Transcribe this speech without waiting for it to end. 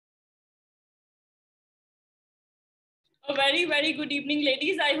A very, very good evening,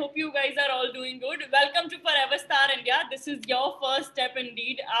 ladies. I hope you guys are all doing good. Welcome to Forever Star India. This is your first step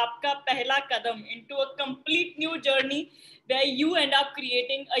indeed. आपका पहला कदम into a complete new journey where you end up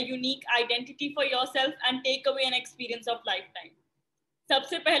creating a unique identity for yourself and take away an experience of lifetime.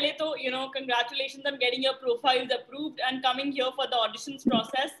 सबसे पहले तो congratulations on getting your profiles approved and coming here for the auditions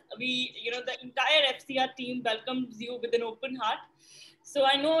process. We the entire f-sia team welcomes you with an open heart. So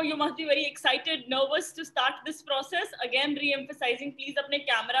I know you must be very excited, nervous to start this process. Again, re-emphasizing, please अपने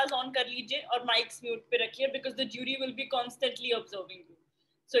cameras on कर लीजिए और mics mute पे रखिए because the jury will be constantly observing you.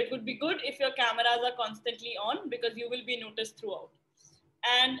 So it would be good if your cameras are constantly on because you will be noticed throughout.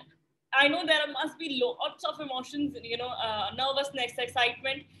 And I know there must be lots of emotions, nervousness,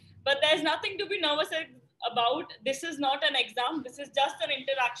 excitement, but there's nothing to be nervous about. This is not an exam. This is just an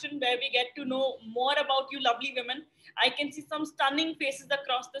interaction where we get to know more about you lovely women. I can see some stunning faces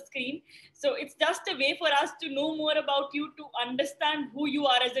across the screen. So it's just a way for us to know more about you, to understand who you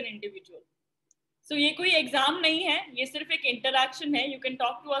are as an individual. So ये कोई exam नहीं है, ये सिर्फ एक interaction है. You can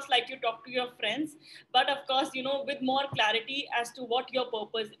talk to us like you talk to your friends, but of course, with more clarity as to what your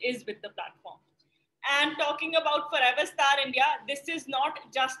purpose is with the platform. And talking about Forever Star India, this is not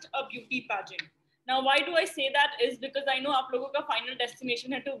just a beauty pageant. Now, why do I say that is because I know आप लोगों का final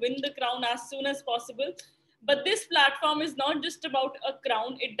destination है to win the crown as soon as possible. But this platform is not just about a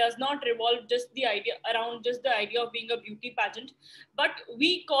crown. It does not revolve just the idea of being a beauty pageant, but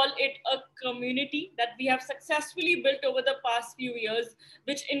we call it a community that we have successfully built over the past few years,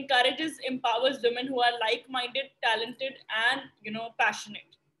 which encourages, empowers women who are like-minded, talented, and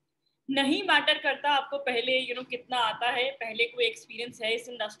passionate. नहीं matter करता आपको पहले कितना आता है, पहले कोई experience है इस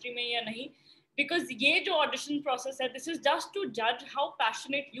इंडस्ट्री में या नहीं, because ये जो ऑडिशन प्रोसेस है, this is just to judge how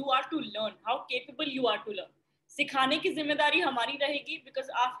passionate you are to learn, how capable you are to learn. सिखाने की जिम्मेदारी हमारी रहेगी because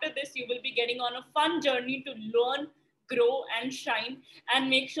after this you will be getting on a fun journey to learn, grow and shine and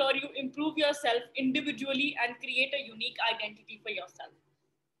make sure you improve yourself individually and create a unique identity for yourself.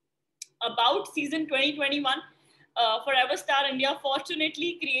 About season 2021, Forever Star India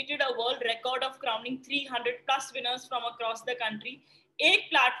fortunately created a world record of crowning 300 plus winners from across the country. एक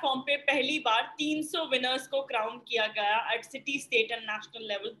platform पे पहली बार 300 winners को crown किया गया at city, state and national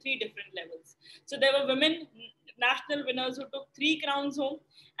level, 3 different levels. So there were women national winners who took 3 crowns home.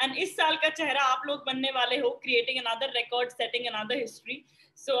 And इस साल का चेहरा आप लोग बनने वाले हो, creating another record, setting another history.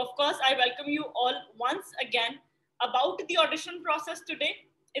 So of course I welcome you all once again. About the audition process today,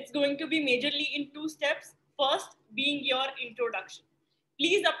 it's going to be majorly in 2 steps. First being your introduction.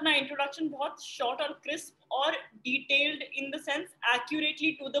 Please अपना introduction बहुत short और crisp और detailed in the sense accurately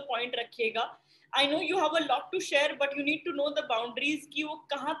to the point रखिएगा. I know you have a lot to share, but you need to know the boundaries कि वो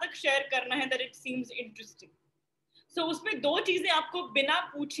कहाँ तक share करना है that it seems interesting. So उसमें 2 चीजें आपको बिना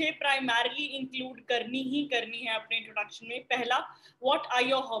पूछे primarily include करनी है अपने introduction में. पहला, what are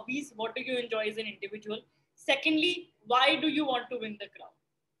your hobbies? What do you enjoy as an individual? Secondly, why do you want to win the crown?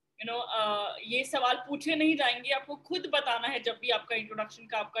 ये सवाल पूछे नहीं जाएंगे, आपको खुद बताना है जब भी आपका इंट्रोडक्शन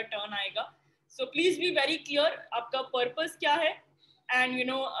का आपका टर्न आएगा. So please be very clear, आपका पर्पस क्या है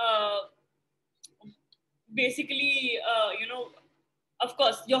and basically of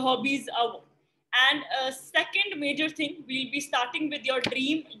course your hobbies are. And second major thing, we'll be starting with your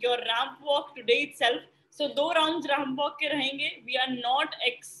dream, your ramp walk today itself. So 2 rounds ramp walk के रहेंगे. We are not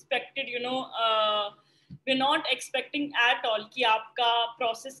expected we're not expecting at all कि आपका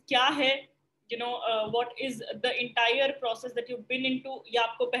process क्या है, what is the entire process that you've been into, या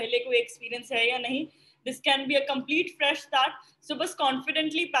आपको पहले कोई experience है या नहीं. This can be a complete fresh start. So बस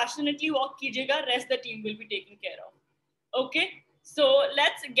confidently, passionately walk कीजिएगा. Rest the team will be taken care of. Okay. So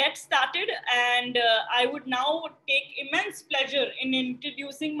let's get started, and I would now take immense pleasure in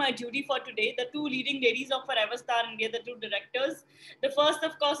introducing my jury for today, the 2 leading ladies of Forever Star India, the 2 directors. The first,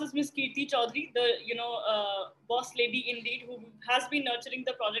 of course, is Miss Kirti Choudhary, the boss lady indeed, who has been nurturing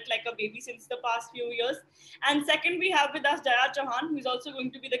the project like a baby since the past few years. And second, we have with us Jaya Chouhan, who is also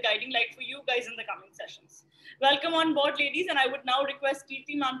going to be the guiding light for you guys in the coming sessions. Welcome on board, ladies, and I would now request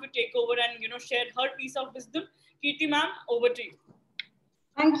Kirti ma'am to take over and share her piece of wisdom. Kirti ma'am, over to you.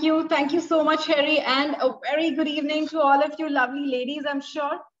 Thank you so much, Herry, and a very good evening to all of you lovely ladies. I'm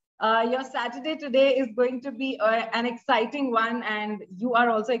sure your Saturday today is going to be an exciting one, and you are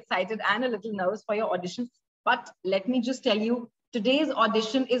also excited and a little nervous for your audition. But let me just tell you, today's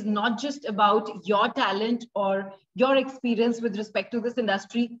audition is not just about your talent or your experience with respect to this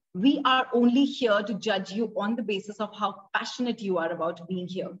industry. We are only here to judge you on the basis of how passionate you are about being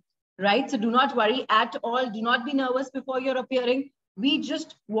here, right? So do not worry at all. Do not be nervous before you're appearing. We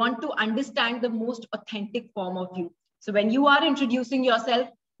just want to understand the most authentic form of you. So when you are introducing yourself,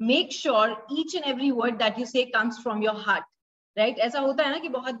 make sure each and every word that you say comes from your heart, right? ऐसा होता है ना कि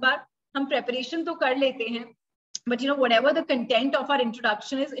बहुत बार हम preparation तो कर लेते हैं, but whatever the content of our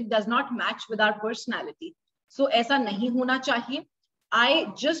introduction is, it does not match with our personality. So ऐसा नहीं होना चाहिए. I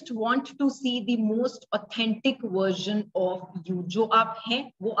just want to see the most authentic version of you. जो आप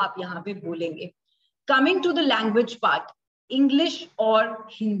हैं वो आप यहाँ पे बोलेंगे. Coming to the language part, English or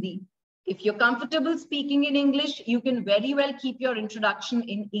Hindi. If you're comfortable speaking in English, you can very well keep your introduction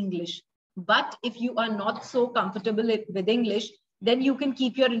in English. But if you are not so comfortable with English, then you can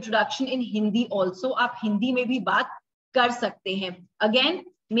keep your introduction in Hindi also. आप हिंदी में भी बात कर सकते हैं. Again,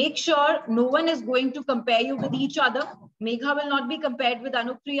 make sure no one is going to compare you with each other. Megha will not be compared with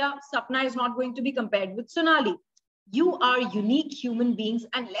Anupriya. Sapna is not going to be compared with Sonali. You are unique human beings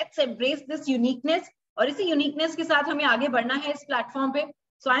and let's embrace this uniqueness. और इसी uniqueness के साथ हमें आगे बढ़ना है इस platform पे.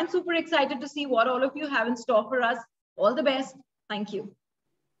 So I'm super excited to see what all of you have in store for us. All the best. Thank you.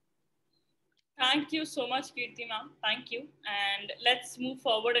 Thank you so much, Kirti ma'am. Thank you. And let's move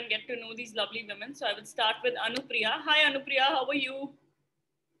forward and get to know these lovely women. So I will start with Anupriya. Hi, Anupriya. How are you?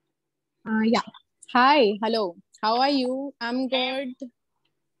 Yeah. Hi. Hello. How are you? I'm good.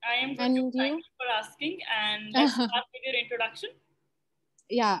 I am good. And too. Thank you you for asking. And let's start with your introduction.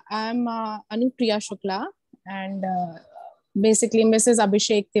 Yeah, I'm Anupriya Shukla and basically Mrs.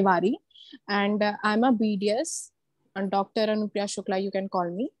 Abhishek Tiwari. And I'm a BDS, Dr. Anupriya Shukla, you can call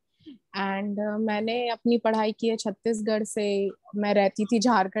me. And मैंने अपनी पढ़ाई की है छत्तीसगढ़ से. मैं रहती थी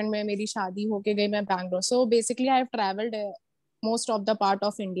झारखंड में, मेरी शादी होके गई मैं Bangalore. So basically I have traveled most of the part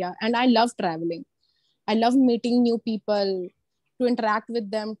of India and I love traveling. I love meeting new people, to interact with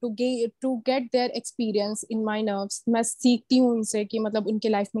them, to get their experience in my nerves. मैं सीखती हूँ उनसे कि मतलब उनके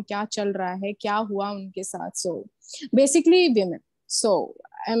life में क्या चल रहा है, क्या हुआ उनके साथ. So basically women. So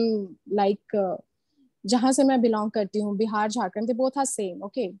I'm like जहाँ से मैं बिलोंग करती हूँ, Bihar Jharkhand, they both are same.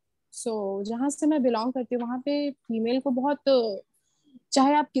 Okay. So जहाँ से मैं बिलोंग करती हूँ वहाँ पे फीमेल को बहुत,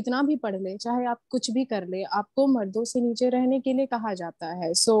 चाहे आप कितना भी पढ़ ले, चाहे आप कुछ भी कर ले, आपको मर्दों से नीचे रहने के लिए कहा जाता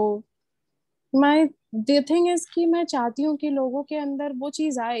है. So my the thing is कि मैं चाहती हूँ कि लोगों के अंदर वो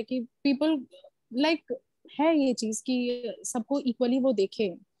चीज आए कि people like है ये चीज कि सबको इक्वली वो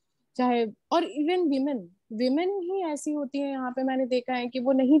देखे. चाहे, और इवन विमेन ही ऐसी होती है यहाँ पे, मैंने देखा है कि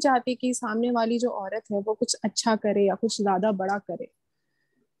वो नहीं चाहती कि सामने वाली जो औरत है वो कुछ अच्छा करे या कुछ ज्यादा बड़ा करे.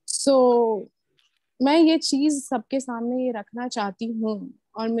 So मैं ये चीज सबके सामने ये रखना चाहती हूँ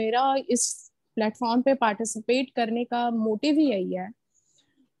और मेरा इस प्लेटफॉर्म पे पार्टिसिपेट करने का मोटिव ही यही है.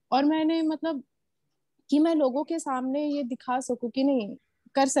 और मैंने मतलब कि मैं लोगों के सामने ये दिखा सकूं कि नहीं,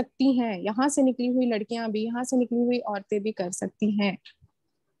 कर सकती हैं, यहाँ से निकली हुई लड़कियां भी, यहाँ से निकली हुई औरतें भी कर सकती हैं.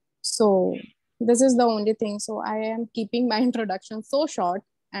 So this is the only thing. So I am keeping my introduction so short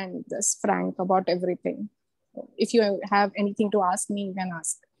and just frank about everything. If you have anything to ask me, you can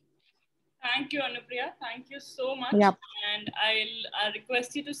ask. Thank you, Anupriya. Thank you so much. Yep. And I'll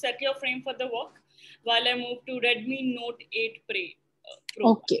request you to set your frame for the walk while I move to Redmi Note 8 Pro.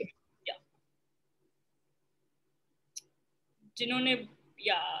 Okay. Yeah. जिन्होंने,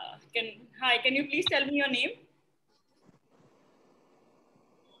 yeah, hi, can you please tell me your name?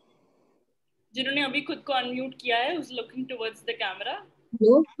 जिन्होंने अभी खुद को unmute किया है, who's looking towards the camera.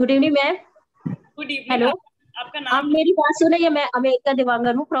 Hello, good evening, ma'am. Good evening. Hello. आपका नाम? आप मेरी बात सुनिए, मैं अमेरिका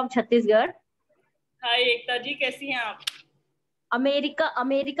दिवांगर हूँ फ्रॉम छत्तीसगढ़. हाय एकता जी, कैसी हैं आप?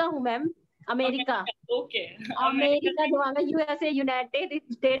 अमेरिका हूँ ma'am. America. Okay. America दिवांगर, USA, United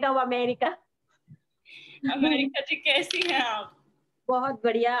state of America. America जी कैसी हैं आप? बहुत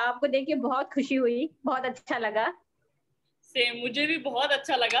बढ़िया. आपको देख के बहुत खुशी हुई, बहुत अच्छा लगा. सेम, मुझे भी बहुत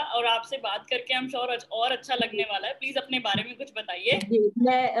अच्छा लगा और आपसे बात करके हम श्योर और अच्छा लगने वाला है. प्लीज अपने बारे में कुछ बताइए.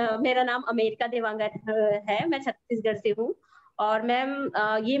 मेरा नाम अमेरिका देवांगर है. मैं छत्तीसगढ़ से हूँ और मैम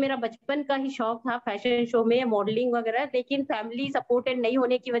ये मेरा बचपन का ही शौक था फैशन शो में, मॉडलिंग वगैरह, लेकिन फैमिली सपोर्टेड नहीं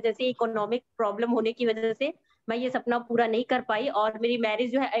होने की वजह से, इकोनॉमिक प्रॉब्लम होने की वजह से मैं ये सपना पूरा नहीं कर पाई और मेरी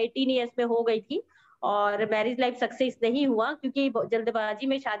मैरिज जो है 18 ईयर्स में हो गई थी और मैरिज लाइफ सक्सेस नहीं हुआ क्योंकि जल्दबाजी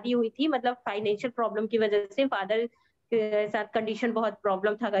में शादी हुई थी. मतलब फाइनेंशियल प्रॉब्लम की वजह से, फादर के साथ कंडीशन बहुत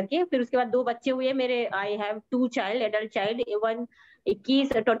प्रॉब्लम था करके. फिर उसके बाद 2 बच्चे हुए मेरे. I have 2 child, adult child, one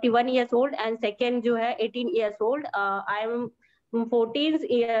 21 years old and second जो है 18 years old. I am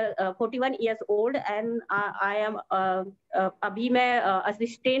 41 years old and I am अभी मैं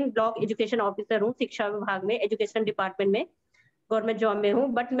असिस्टेंट ब्लॉक एजुकेशन ऑफिसर हूँ शिक्षा विभाग में, एजुकेशन डिपार्टमेंट में, गवर्नमेंट जॉब में हूँ.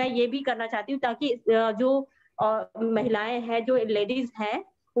 बट मैं ये भी करना चाहती हूँ ताकि जो महिलाएं हैं, जो लेडीज हैं,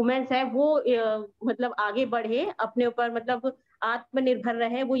 वुमेन्स है, वो मतलब आगे बढ़े, अपने ऊपर मतलब आत्मनिर्भर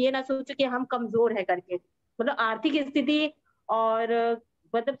रहे. वो ये ना सोचे कि हम कमजोर है करके. मतलब आर्थिक स्थिति और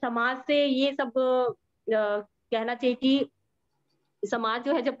मतलब समाज से ये सब कहना चाहिए कि समाज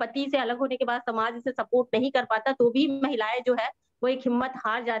जो है, जब पति से अलग होने के बाद समाज इसे सपोर्ट नहीं कर पाता, तो भी महिलाएं जो है वो एक हिम्मत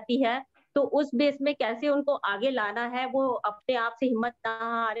हार जाती है। तो उस बेस में कैसे उनको आगे लाना है, वो अपने आप से हिम्मत ना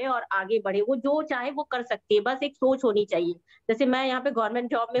हारे और आगे बढ़े, वो जो चाहे वो कर सकती है, बस एक सोच होनी चाहिए। जैसे मैं यहाँ पे गवर्नमेंट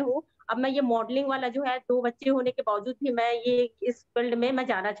जॉब में हूँ, अब मैं ये मॉडलिंग वाला जो है, 2 बच्चे होने के बावजूद भी मैं ये इस फील्ड में मैं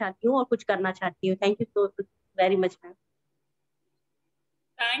जाना चाहती हूँ और कुछ करना चाहती हूँ। Thank you so very much ma'am.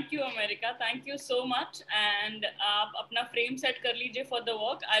 Thank you America, thank you so much. And आप अपना फ्रेम सेट कर लीजिए for the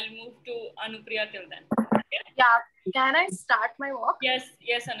work. I will move to Anupriya till then. Yeah, can I start my walk? Yes,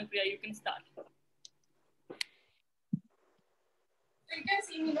 yes, Anupriya, you can start. You can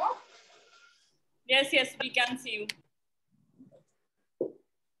see me, no? Yes, yes, we can see you.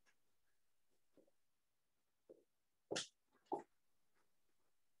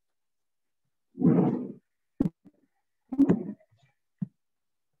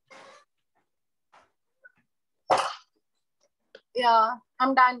 Yeah,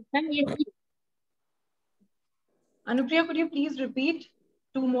 I'm done. Anupriya, could you please repeat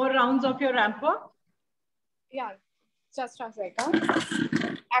 2 more rounds of your ramp walk? Yeah, just a second.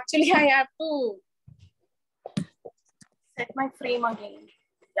 Actually, I have to set my frame again.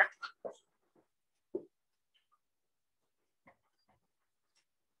 Yeah.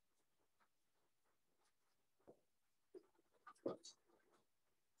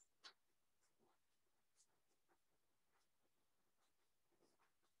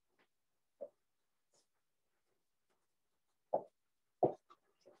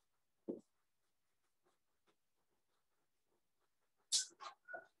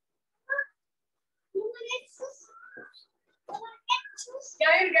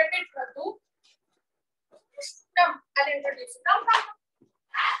 Yeah, you'll get it, Ratu. Come, I'll introduce you. Come, come.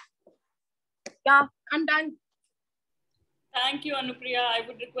 Yeah, I'm done. Thank you, Anupriya. I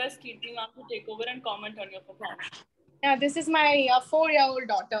would request Kirti ma'am to take over and comment on your performance. Yeah, this is my 4-year-old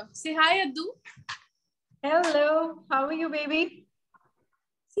daughter. Say hi, Addu. Hello, how are you, baby?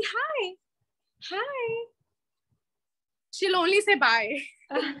 Say hi. Hi. She'll only say bye.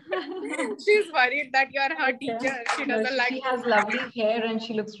 She's worried that you are her teacher. She doesn't like. She has lovely hair and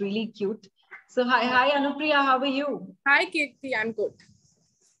she looks really cute. So hi Anupriya, how are you? Hi, Kirti. I'm good.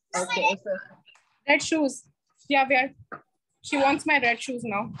 Okay, so red shoes. Yeah, wear. She wants my red shoes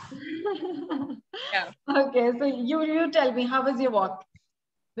now. Yeah. Okay, so you tell me, how was your walk?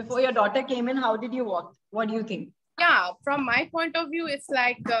 Before your daughter came in, how did you walk? What do you think? Yeah, from my point of view, it's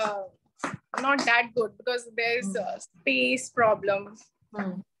like not that good because there's space problem.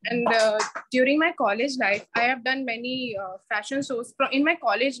 And during my college life, I have done many fashion shows in my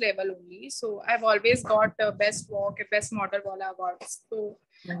college level only. So I've always got best walk, best model wala awards. So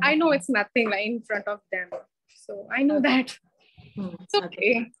I know it's nothing like in front of them. So I know that. It's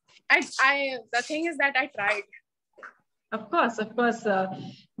okay. I the thing is that I tried. Of course.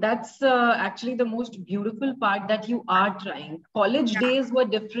 That's actually the most beautiful part, that you are trying. College days were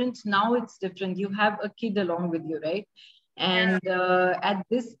different. Now it's different. You have a kid along with you, right? And at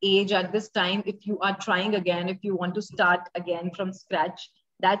this age, at this time, if you are trying again, if you want to start again from scratch,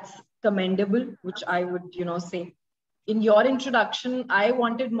 that's commendable, which I would, say. In your introduction, I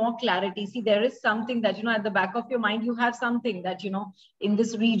wanted more clarity. See, there is something that, at the back of your mind, you have something that, in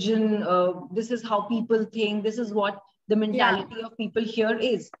this region, this is how people think, this is what the mentality of people here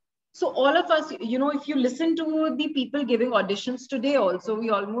is. So all of us, if you listen to the people giving auditions today also,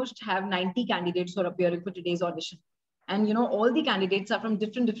 we almost have 90 candidates who are appearing for today's audition. And, all the candidates are from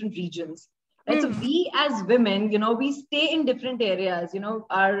different regions. Right? So we as women, we stay in different areas,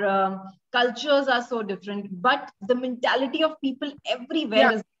 our cultures are so different, but the mentality of people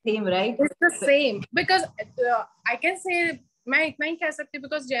everywhere is the same, right? It's the same because I can say मैं इतना ही कह सकती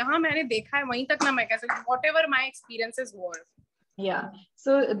because जहाँ मैंने देखा है वहीं तक ना मैं कह सकती whatever my experiences were. Yeah,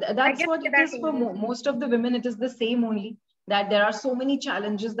 so that's what it is for most of the women. It is the same only, that there are so many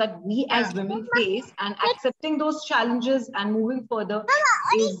challenges that we as women face, and accepting those challenges and moving further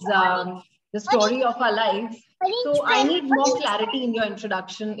is the story of our lives. So I need more clarity in your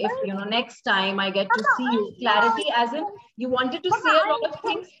introduction. If next time I get to see you, clarity as in you wanted to say a lot of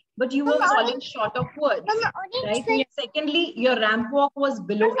things, but you were falling short of words, right? Secondly, your ramp walk was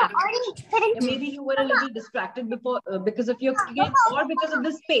below average. Maybe you were a little distracted before because of your kid or because of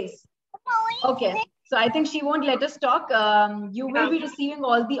the space. Okay, so I think she won't let us talk. You will be receiving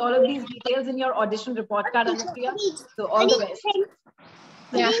all of these details in your audition report card, Anupriya. So all the best.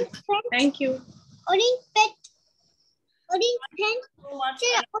 Yeah, thank you. Thank you so much.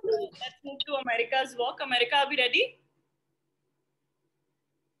 Let's move to America's walk. America, are we ready?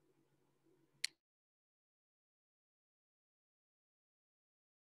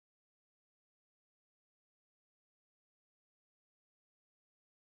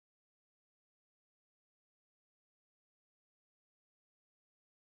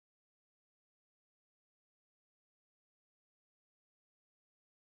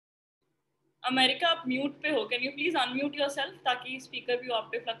 America आप mute पे हो, can you please unmute yourself ताकि speaker भी आप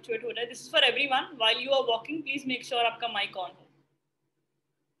पे fluctuate हो जाए. This is for everyone. While you are walking please make sure आपका माइक ऑन हो.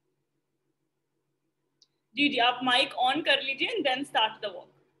 जी जी, आप माइक ऑन कर लीजिए and then start the walk.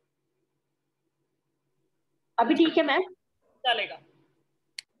 अभी ठीक है मैम? चलेगा.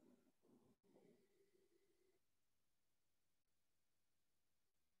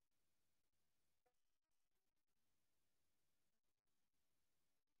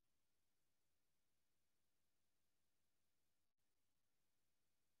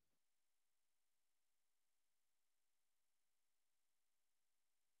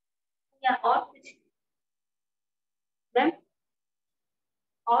 या और कुछ मैम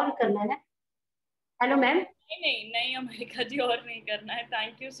और करना है? Hello ma'am. नहीं नहीं अमेरिका जी, और नहीं करना है.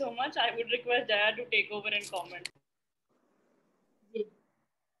 Thank you so much. I would request Jaya to take over and comment.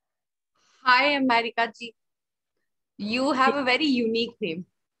 Hi, America ji. You have a very unique name.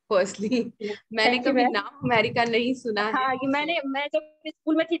 Firstly, मैंने कभी नाम अमेरिका नहीं सुना है. हाँ, मैं जब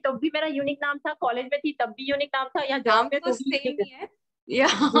स्कूल में थी तब भी मेरा यूनिक नाम था, कॉलेज में थी तब भी यूनिक नाम था, यहाँ नाम जॉब में तो सेम ही है.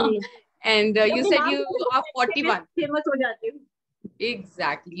 Yeah. And you said you are 41. Famous हो जाती हूँ.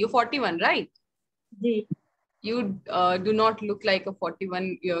 Exactly. You're 41, right? Ji. You do not look like a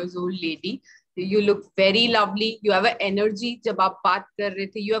 41 years old lady. You look very lovely. You have an energy. जब आप बात कर रहे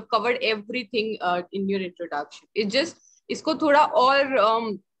थे, you have covered everything in your introduction. It just इसको थोड़ा और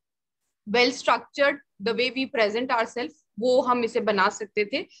well structured the way we present ourselves वो हम इसे बना सकते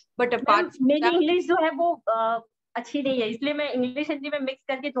थे. But apart from मेरी that, इंग्लिश जो है वो अच्छी नहीं है, इसलिए मैं इंग्लिश हिंदी में मिक्स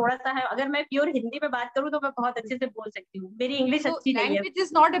करके थोड़ा सा है. अगर मैं प्योर हिंदी में बात करूँ तो मैं बहुत अच्छे से बोल सकती हूँ. मेरी इंग्लिश अच्छी नहीं है. Language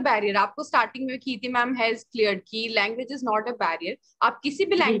is not a barrier. आपको स्टार्टिंग में कीर्ति मैम हैज क्लियर्ड की language is not a barrier. आप किसी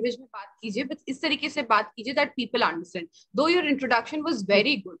भी लैंग्वेज में बात कीजिए, बस इस तरीके से बात कीजिए दैट पीपल अंडरस्टैंड. दो your introduction was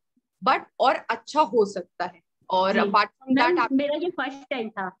very good, but और अच्छा हो सकता है. और अपार्ट फ्रॉम दैट मेरा ये फर्स्ट टाइम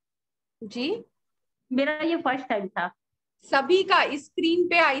था. जी, मेरा ये फर्स्ट टाइम था. सभी का इस स्क्रीन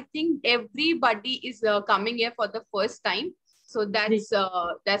पे I think everybody is coming here for the first time. So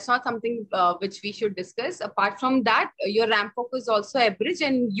that's not something which we should discuss. Apart from that, your ramp walk is also average,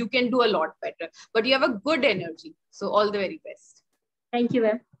 and you can do a lot better. But you have a good energy, so all the very best. Thank you,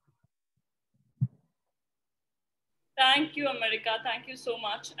 ma'am. Thank you, America. Thank you so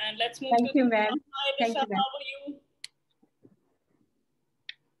much. And let's move Thank to you, ma'am. Hi, Thank Disha. you, ma'am. How are you?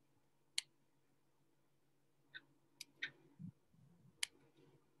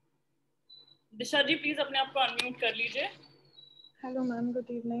 Disha ji please अपने आप को unmute कर लीजिए. Hello ma'am, good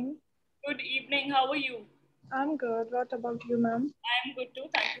evening. Good evening. How are you? I'm good. What about you ma'am? I am good too.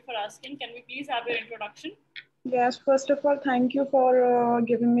 Thank you for asking. Can we please have your introduction? Yes, first of all, thank you for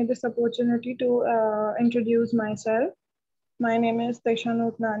giving me this opportunity to introduce myself. My name is Disha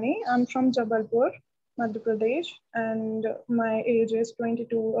Nutnani. I'm from Jabalpur, Madhya Pradesh, and my age is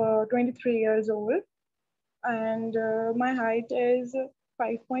 23 years old. And my height is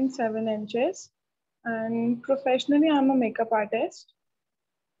 5.7 inches. And professionally, I'm a makeup artist.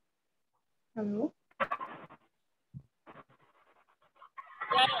 Hello.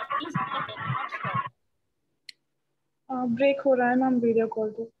 Yeah, please go ahead. Break हो रहा है ma'am video call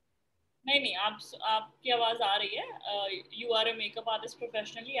पे. नहीं आपकी आवाज आ रही है. You are a makeup artist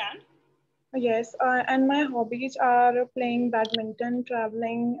professionally and Yes, and my hobbies are playing badminton,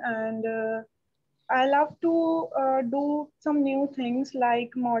 traveling, and I love to do some new things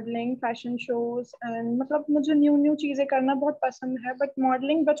like modeling, fashion shows, and मतलब मुझे new चीजें करना बहुत पसंद है. बट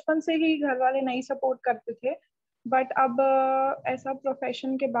मॉडलिंग बचपन से ही घर वाले नहीं सपोर्ट करते थे. बट अब ऐसा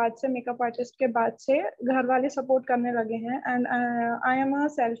प्रोफेशन के बाद से, मेकअप आर्टिस्ट के बाद से घर वाले सपोर्ट करने लगे हैं. And I am a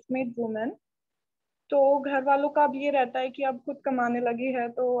self made women. तो घर वालों का अब ये रहता है कि अब खुद कमाने लगी है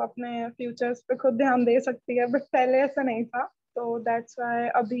तो अपने फ्यूचर्स पे खुद ध्यान दे सकती है. बट पहले ऐसा नहीं था. तो दैट्स व्हाई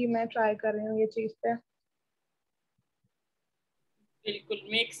अभी मैं ट्राई कर रही हूँ ये चीज पे. बिल्कुल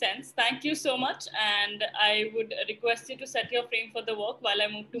makes sense. Thank you so much, and I would request you to set your frame for the work while I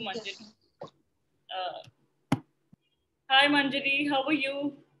move to Manjari. Hi Manjari, how are you?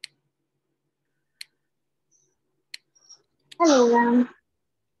 Hello ma'am.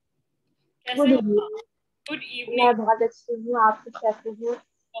 कैसे हो? Good evening. मैं बहुत अच्छी हूँ. आप कैसे हो?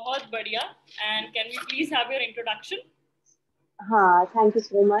 बहुत बढ़िया. And can we please have your introduction? हाँ, थैंक यू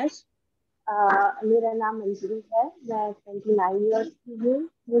सो मच. मेरा नाम मंजरी है. मैं 29 ईयर्स की हूँ.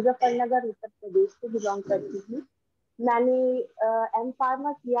 मुजफ्फरनगर उत्तर प्रदेश से बिलोंग करती हूँ. मैंने एम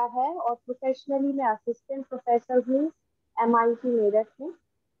फार्मा किया है और प्रोफेशनली मैं असिस्टेंट प्रोफेसर हूँ MIT मेरठ में.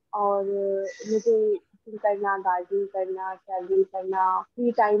 और मुझे कुकिंग करना, गार्डनिंग करना, ट्रैवलिंग करना,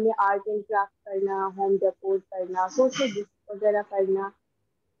 फ्री टाइम में आर्ट एंड क्राफ्ट करना, होम डेकोर करना, सोशल वगैरह करना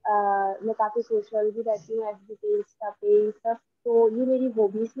मैं काफ़ी सोशल भी रहती हूँ, एफबी पे, इंस्टा पे, सब। तो ये मेरी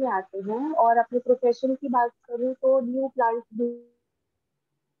हॉबीज में आते हैं। और अपने प्रोफेशन की बात करूँ तो new plants.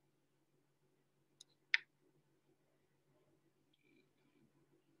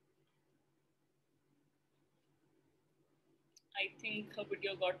 I think her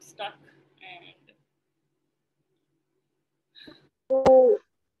video got stuck and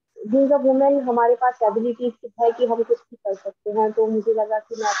being a women हमारे पास एबिलिटीज है कि हम कुछ भी कर सकते हैं। तो मुझे लगा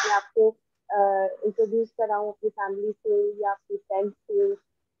कि मैं अपने आप को इंट्रोड्यूस कराऊं अपनी फैमिली से या अपनी फ्रेंड्स से,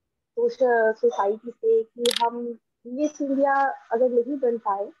 सोसाइटी से, कि हम मिस इंडिया अगर नहीं बन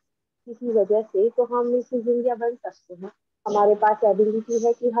पाए किसी वजह से, तो हम मिस इंडिया बन सकते हैं। हमारे पास एबिलिटी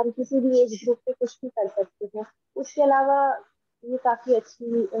है कि हम किसी भी एज ग्रुप पे कुछ भी कर सकते हैं। उसके अलावा ये काफी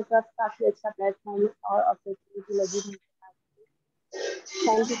अच्छा प्लेटफॉर्म और अपॉर्चुनिटी लगी मुझे।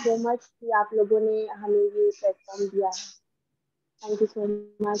 थैंक यू सो मच कि आप लोगों ने हमें ये प्लेटफॉर्म दिया है। Thank you so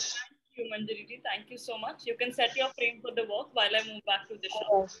much. thank you, Manjari. Thank you so much. You can set your frame for the walk while I move back to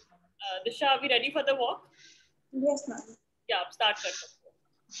Disha. Disha, are we ready for the walk? Yes, ma'am. Yeah, start kar sakte ho.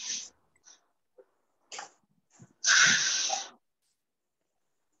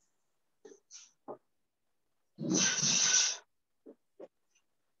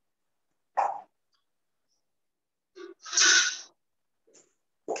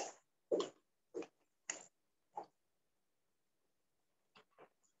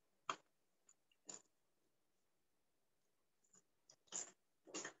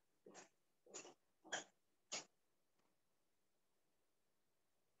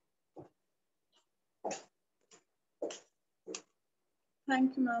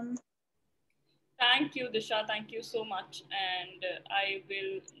 Thank you, ma'am. Thank you, Disha. Thank you so much. And I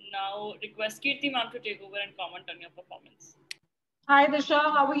will now request Kirti ma'am to take over and comment on your performance. Hi, Disha.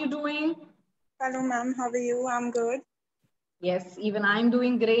 How are you doing? Hello, ma'am. How are you? I'm good. Yes, even I'm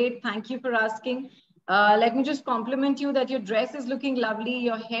doing great. Thank you for asking. Let me just compliment you that your dress is looking lovely,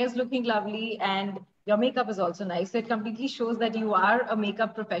 your hair is looking lovely, and your makeup is also nice. So it completely shows that you are a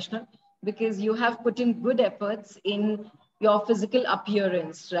makeup professional because you have put in good efforts in your physical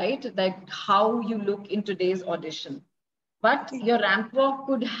appearance, right? Like how you look in today's audition. But your ramp walk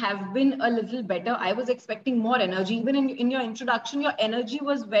could have been a little better. I was expecting more energy. Even in your introduction, your energy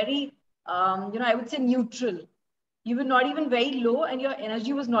was very, I would say neutral. You were not even very low and your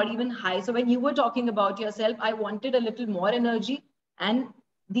energy was not even high. So when you were talking about yourself, I wanted a little more energy. And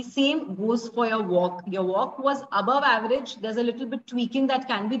the same goes for your walk. Your walk was above average. There's a little bit tweaking that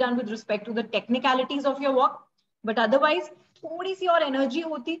can be done with respect to the technicalities of your walk. But otherwise, थोड़ी सी और energy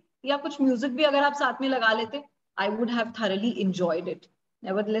होती या कुछ music भी अगर आप साथ में लगा लेते, I would have thoroughly enjoyed it.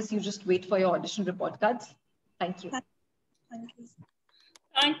 Nevertheless, you just wait for your audition report cards. Thank you. Thank you.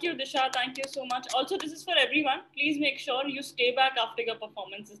 Thank you, Disha. Thank you so much. Also, this is for everyone. Please make sure you stay back after your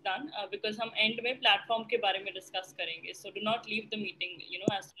performance is done because हम end में platform के बारे में discuss करेंगे. So do not leave the meeting,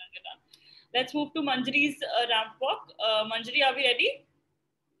 as soon as you're done. Let's move to Manjari's ramp walk. Manjari, are we ready?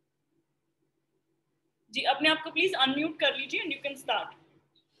 जी, अपने आप को please unmute कर लीजिए and you can start.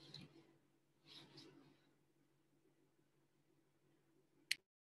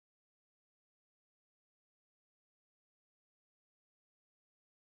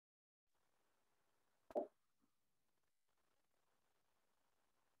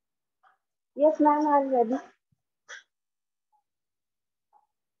 Yes, ma'am, I'm ready.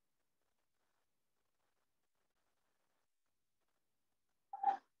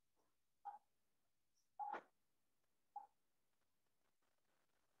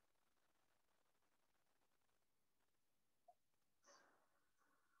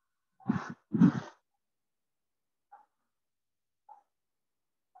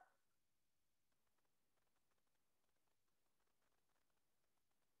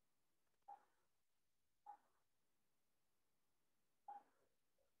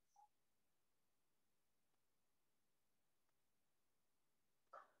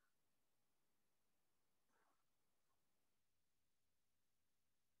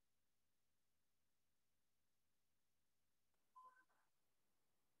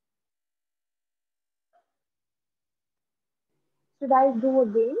 Should I do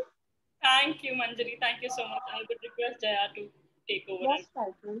again? Thank you, Manjari. Thank you so much. I would request Jaya to take over. Yes,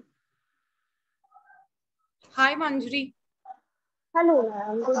 Catherine. Hi, Manjari. Hello,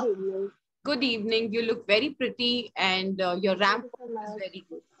 ma'am. Good evening. Good evening. You look very pretty and your ramp is very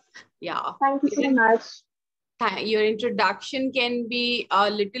good. Yeah. Thank you so much. Your introduction can be a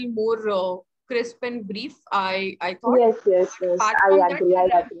little more crisp and brief. I thought. Yes. I agree.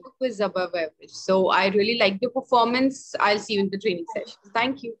 Was above average. So I really like the performance. I'll see you in the training session.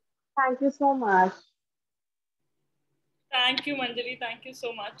 Thank you. Thank you so much. Thank you, Manjali. Thank you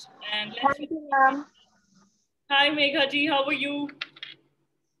so much. And let's. Thank you, ma'am. Hi, Megha ji. How are you?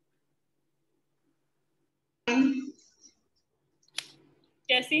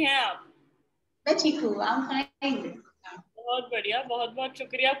 कैसी हैं आप? मैं ठीक हूँ. I'm fine. बहुत बढ़िया, बहुत बहुत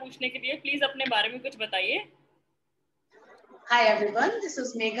शुक्रिया पूछने के लिए. प्लीज अपने बारे में कुछ बताइए. Hi everyone, this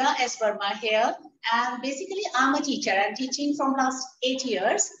is Megha S. Verma here, and basically I'm a teacher. I'm teaching from last 8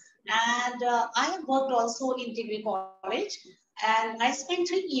 years, and I have worked also in degree college, and I spent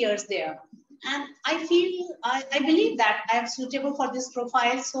 3 years there. And I believe that I am suitable for this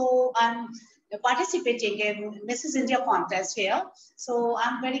profile, so I'm participating in Mrs. India contest here. So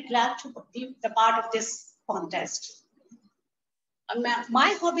I'm very glad to be the part of this contest.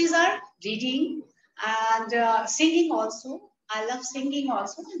 My hobbies are reading and singing also. I love singing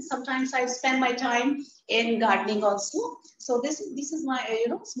also, and sometimes I spend my time in gardening also. So this is my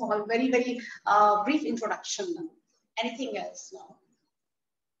small, very brief introduction. Anything else now?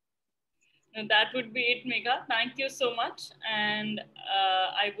 No, that would be it, Megha. Thank you so much, and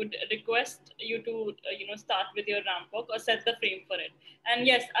I would request you to start with your ramp walk or set the frame for it. And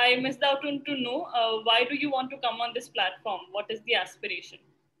yes, I missed out on to know why do you want to come on this platform? What is the aspiration?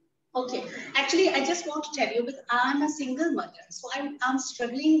 Okay, actually, I just want to tell you because I'm a single mother, so I'm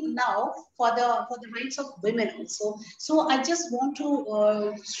struggling now for the rights of women also. So I just want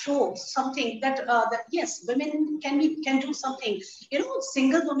to show something that yes, women can do something.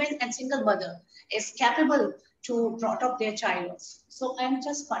 Single woman and single mother is capable to brought up their child. So I'm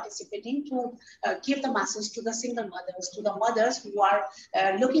just participating to give the message to the single mothers, to the mothers who are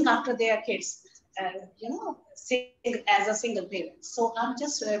looking after their kids. As a single parent. So I'm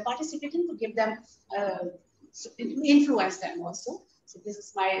just participating to give them, influence them also. So this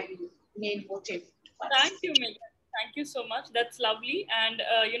is my main motive. Thank you, Megha. Thank you so much. That's lovely. And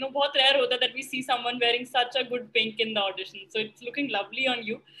बहुत rare होता that we see someone wearing such a good pink in the audition. So it's looking lovely on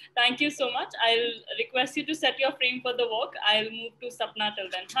you. Thank you so much. I'll request you to set your frame for the walk. I'll move to Sapna till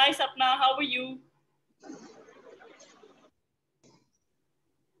then. Hi, Sapna. How are you?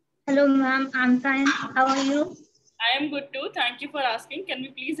 Hello, ma'am. I'm fine. How are you? I am good too. Thank you for asking. Can we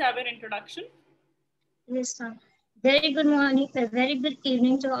please have an introduction? Yes, ma'am. Very good morning. A very good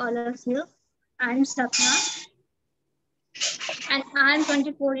evening to all of you. I'm Sapna, and I'm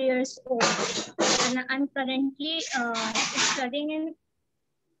 24 years old, and I'm currently studying in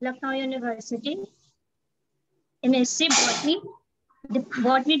Lucknow University, MSc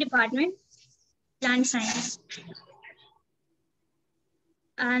Botany Department, Plant Science.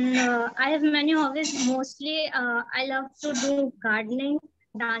 And I have many hobbies. Mostly, I love to do gardening,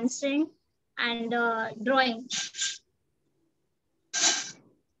 dancing, and drawing.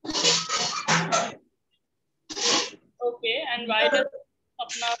 Okay, and why does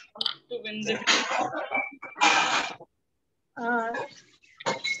Sapna want to win the?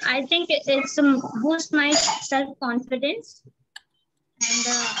 I think it's boost my self-confidence, and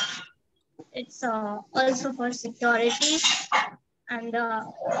it's also for security, and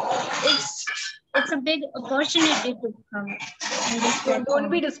it's a big opportunity to come in this platform. Don't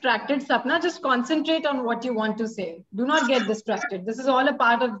be distracted, Sapna. Just concentrate on what you want to say. Do not get distracted. This is all a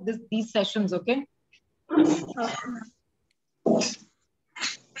part of these sessions, okay? Okay.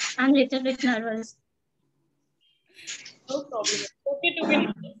 I'm a little bit nervous. No problem. Okay to be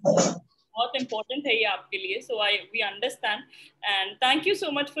बहुत important है ये आपके लिए. So we understand, and thank you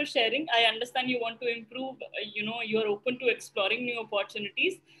so much for sharing. I understand you want to improve. You are open to exploring new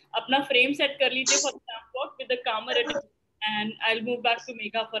opportunities. अपना frame set कर लीजिए for the ramp walk with the calmer attitude, and I'll move back to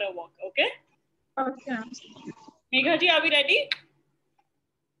Megha for a walk. Okay? Okay. Megha ji, are we ready?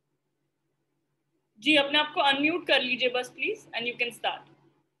 जी अपने आप को unmute कर लीजिए बस please, and you can start.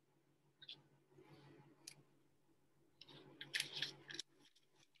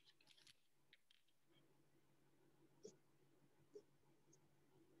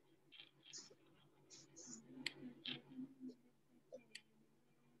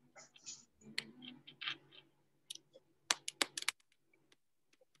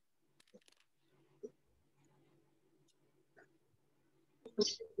 I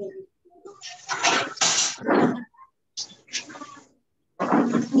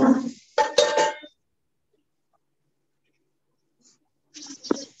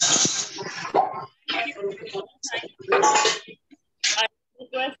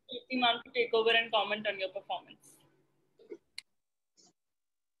request Kirti ma'am to take over and comment on your performance.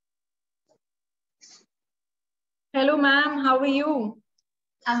 Hello, ma'am. How are you?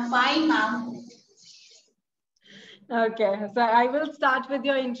 I'm fine, ma'am. Okay, so I will start with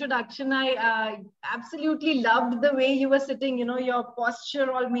your introduction. I absolutely loved the way you were sitting, you know, your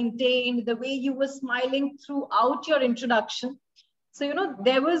posture all maintained, the way you were smiling throughout your introduction. So, you know,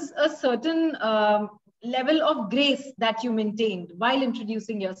 there was a certain level of grace that you maintained while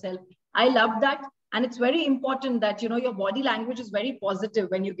introducing yourself. I love that. And it's very important that, you know, your body language is very positive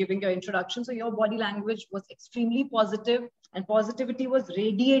when you're giving your introduction. So your body language was extremely positive and positivity was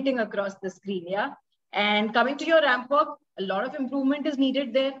radiating across the screen. Yeah. And coming to your ramp work, a lot of improvement is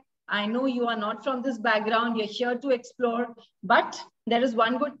needed there. I know you are not from this background, you're here to explore, but there is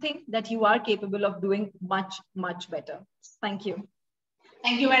one good thing that you are capable of doing much, much better. Thank you.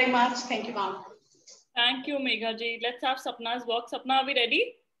 Thank you very much. Thank you, ma'am. Thank you, Megha ji. Let's have Sapna's work. Sapna, are we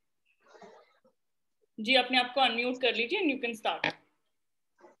ready? जी अपने आप को unmute कर लीजिए and you can start.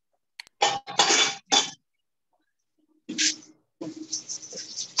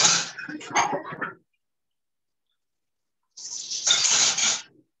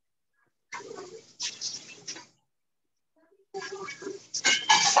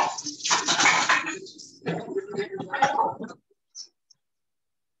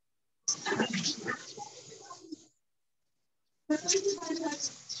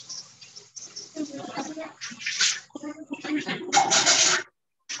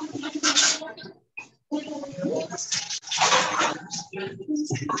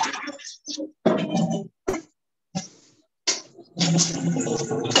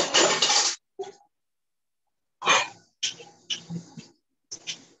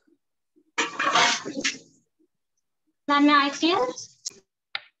 Ma'am, may I clear?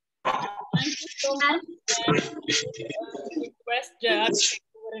 Thank you so much. Request Jaya to take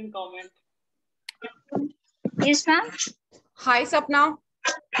over and comment. Yes, ma'am. Hi Sapna.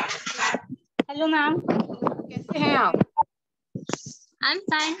 Hello, ma'am. कैसे हैं आप? I'm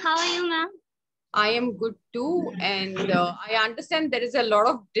fine. How are you, ma'am? I am good too, and I understand there is a lot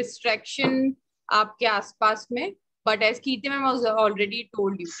of distraction आपके आसपास में. But as Kirti ma'am has already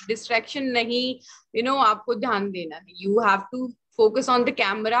told you, distraction नहीं, you know, आपको ध्यान देना है. You have to focus on the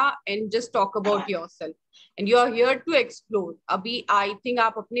camera and just talk about yourself. And you are here to explore. अभी I think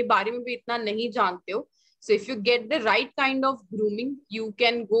आप अपने बारे में भी इतना नहीं जानते हो. So if you get the right kind of grooming, you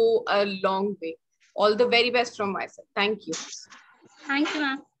can go a long way. All the very best from myself. Thank you. Thank you,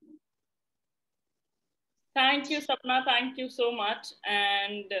 ma'am. Thank you, Sapna. Thank you so much.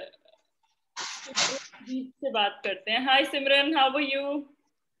 And से बात करते हैं. Hi, Simran. How are you?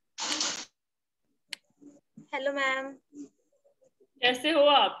 Hello ma'am. कैसे हो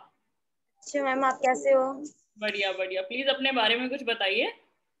आप? अच्छा ma'am, आप कैसे हो? बढ़िया बढ़िया. प्लीज अपने बारे में कुछ बताइए.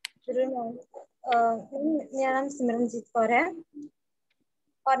 जरूर मैम. मेरा नाम सिमरनजीत कौर है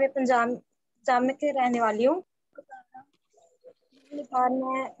और मैं पंजाब में के रहने वाली हूँ और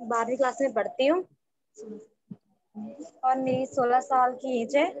मैं 12वीं क्लास में पढ़ती हूँ और मेरी 16 साल की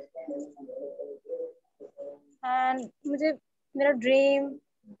एज है. एंड मुझे मेरा dream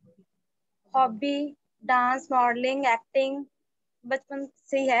hobby dance, modelling, acting बचपन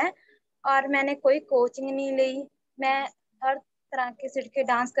से ही है और मैंने कोई कोचिंग नहीं ली. मैं हर तरह के सीट के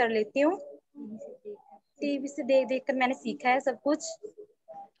डांस कर लेती हूँ. टीवी से देख देख कर मैंने सीखा है सब कुछ.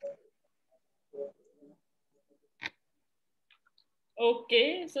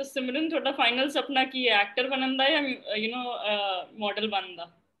 ओके. सो सिमरन, थोड़ा फाइनल सपना की है एक्टर बनना या यू नो मॉडल बनना?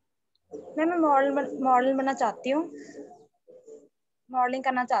 मैं मॉडल बनना चाहती हूँ. मॉडलिंग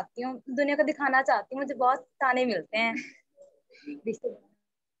करना चाहती हूँ. दुनिया को दिखाना चाहती हूँ. मुझे बहुत ताने मिलते हैं.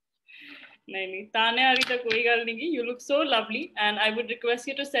 नहीं ताने वाली तो कोई गल नहीं. You look so lovely and I would request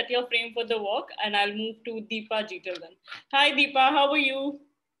you to set your frame for the walk and I'll move to Deepa ji till then. Hi Deepa, how are you?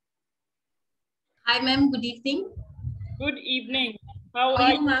 Hi ma'am, good evening. Good evening. How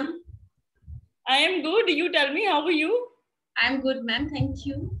are you ma'am? I am good. You tell me, how are you? I am good ma'am, thank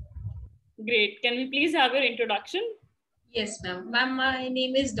you. Great. Can we please have your introduction? Yes ma'am. Ma'am, my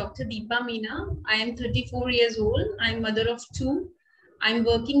name is Dr. Deepa Meena. I am 34 years old. I am mother of 2. I'm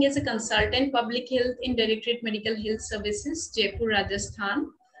working as a consultant public health in Directorate Medical Health Services, Jaipur, Rajasthan.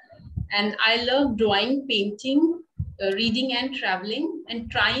 And I love drawing, painting, reading and traveling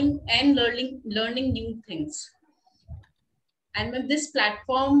and trying and learning new things. And with this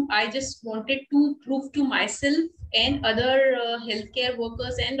platform, I just wanted to prove to myself and other healthcare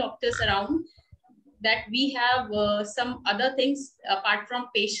workers and doctors around that we have some other things apart from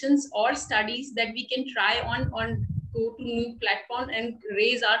patients or studies that we can try on go to new platform and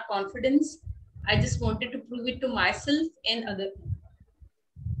raise our confidence. I just wanted to prove it to myself and other.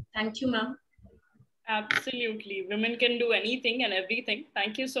 Thank you, ma'am. Absolutely. Women can do anything and everything.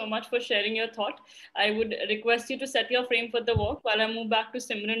 Thank you so much for sharing your thought. I would request you to set your frame for the walk while I move back to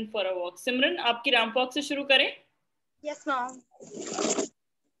Simran for a walk. Simran, आपकी ramp walk से शुरू करें? Yes, ma'am.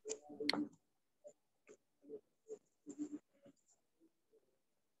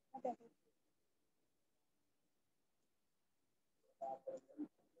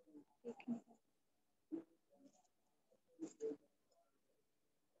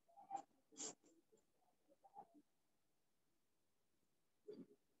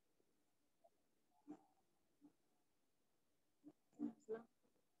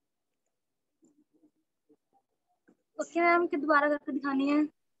 Okay ma'am, कि दोबारा करके दिखानी है.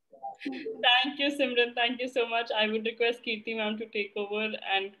 Thank you, Simran. Thank you so much. I would request Kirti ma'am to take over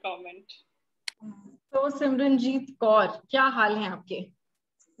and comment. तो सिमरनजीत कौर, क्या हाल है आपके?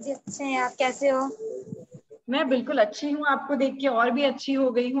 जी अच्छे हैं, आप कैसे हो? मैं बिल्कुल अच्छी हूँ, आपको देख के और भी अच्छी हो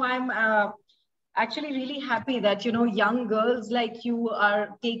गई हूँ. I am actually really happy that young girls like you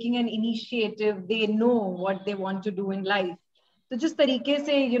are taking an initiative. They know what they want to do in life. तो जिस तरीके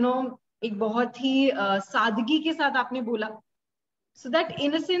से एक बहुत ही सादगी के साथ आपने बोला, so that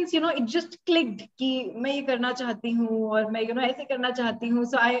innocence, it just clicked कि मैं ये करना चाहती हूँ और मैं ऐसे करना चाहती हूँ.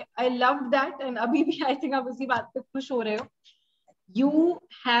 So I loved that, and अभी भी I think आप उसी बात पे खुश हो रहे हो. You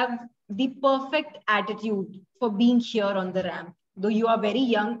have the perfect attitude for being here on the ramp. Though you are very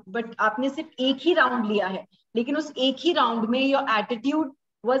young, but आपने सिर्फ एक ही राउंड लिया है, लेकिन उस एक ही राउंड में your attitude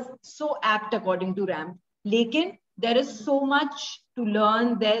was so apt according to ramp. लेकिन there is so much to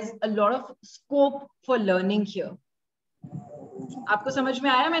learn. There's a lot of scope for learning here. आपको समझ में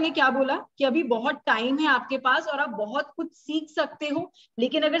आया मैंने क्या बोला? कि अभी बहुत टाइम है आपके पास और आप बहुत कुछ सीख सकते हो,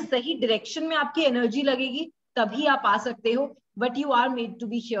 लेकिन अगर सही डायरेक्शन में आपकी एनर्जी लगेगी तभी आप आ सकते हो. But you are made to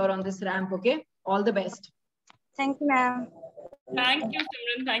be here on this ramp, okay? All the best. Thank you, ma'am. Thank you,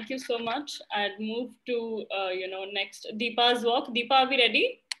 Simran. Thank you so much. I'll move to, next Deepa's walk. Deepa, are we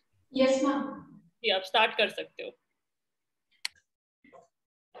ready? Yes, ma'am. Yeah, आप start कर सकते हो.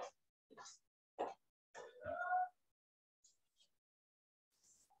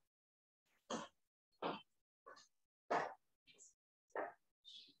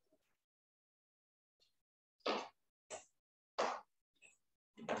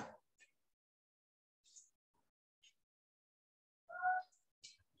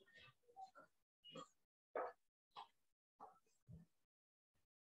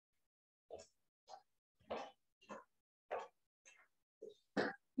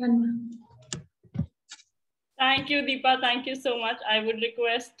 Thank you, Deepa. Thank you so much. I would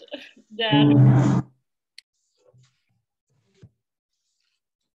request Jaya.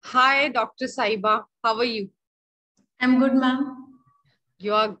 Hi, Dr. Saiba. How are you? I'm good, ma'am.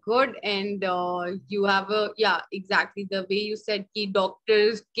 You are good, and you have exactly the way you said कि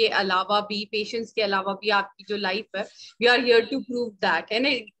doctors के अलावा भी, patients के अलावा भी आपकी जो life है, you are here to prove that, and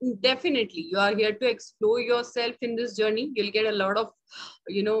definitely you are here to explore yourself in this journey. You'll get a lot of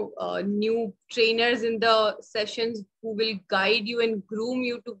new trainers in the sessions who will guide you and groom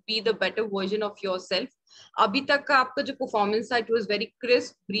you to be the better version of yourself. अभी तक का आपका जो performance था, it was very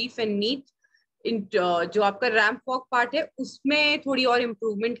crisp, brief and neat. जो आपका ramp walk part है उसमें थोड़ी और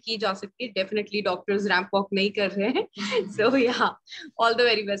इम्प्रूवमेंट की जा सकती है. डेफिनेटली डॉक्टर्स रैंप वॉक नहीं कर रहे हैं. सो या all the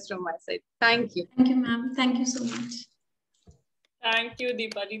very best from my side. Thank you. Thank you, ma'am. Thank you so much. Thank you,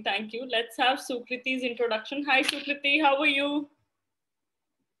 Deepali. Thank you. Let's have Sukriti's introduction. Hi, Sukriti. How are you?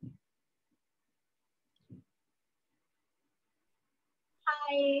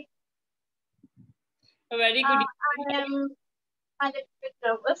 Hi. A very good evening. I am a little bit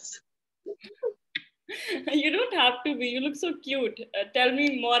nervous. You don't have to be. You look so cute. Tell me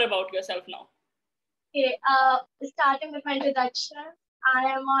more about yourself now. Okay. Starting with my introduction, I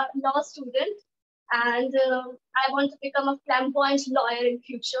am a law student, and I want to become a flamboyant lawyer in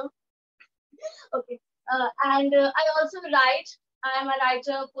future. Okay. And I also write. I am a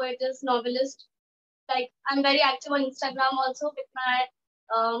writer, poetess, novelist. Like, I'm very active on Instagram also with my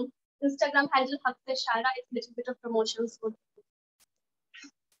Instagram handle f-sia. It's a little bit of promotions.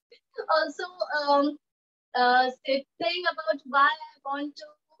 Also, saying about why I want to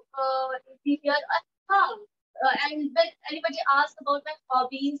be here. And when anybody asks about my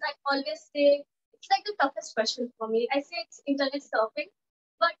hobbies, I always say it's like the toughest question for me. I say it's internet surfing,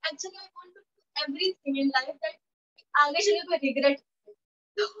 but actually I want to do everything in life that आगे चल के regret.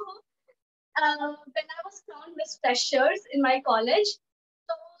 So, when I was crowned Miss Freshers in my college,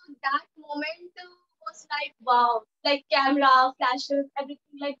 so that moment was like wow, like camera flashes,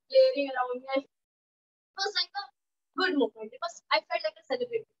 everything like blaring around me. It was like a good moment because I felt like a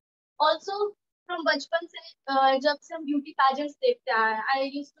celebrity. Also, from बचपन से जब से हम beauty pageants देखते हैं, I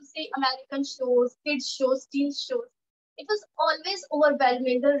used to see American shows, kids shows, teen shows. It was always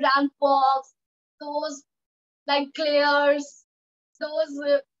overwhelming. The ramp walks, those like glares, those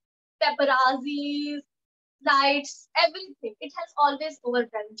paparazzis, lights, everything. It has always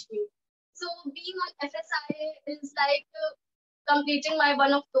overwhelmed me. So being on FSIA is like completing my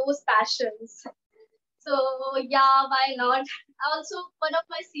one of those passions. So yeah, why not? Also, one of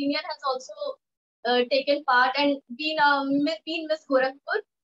my senior has also taken part and been Miss Gorakhpur.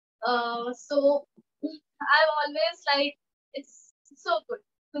 So I've always like it's so good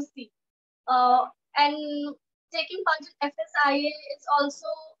to see. And taking part in FSIA is also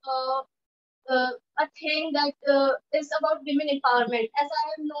a thing that is about women empowerment. As I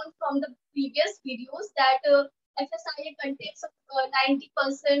have known from the previous videos that FSIA contains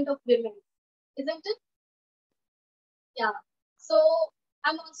 90% of women, isn't it? Yeah. So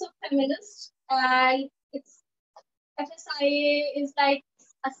I'm also a feminist, and it's FSIA is like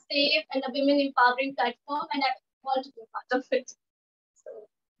a safe and a women empowering platform, and I want to be a part of it. So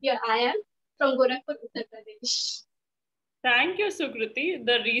here I am from Gorakhpur, Uttar Pradesh. Thank you, Sukriti.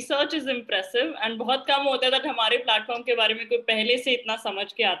 The research is impressive, and बहुत कम होता है that हमारे platform के बारे में कोई पहले से इतना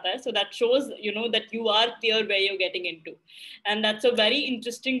समझ के आता है. So that shows, you know, that you are clear where you're getting into, and that's a very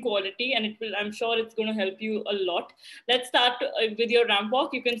interesting quality, and it will, I'm sure it's going to help you a lot. Let's start with your ramp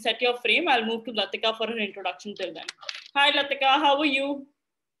walk. You can set your frame. I'll move to Latika for her introduction till then. Hi, Latika. How are you?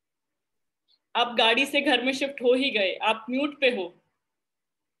 आप गाड़ी से घर में shift हो ही गए. आप mute पे हो.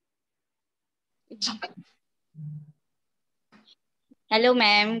 हेलो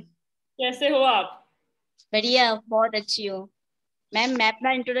मैम, कैसे हो आप? बढ़िया, बहुत अच्छी हो मैम. मैं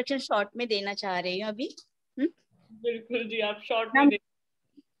अपना इंट्रोडक्शन शॉर्ट में देना चाह रही हूँ अभी. बिल्कुल जी, आप शॉर्ट में.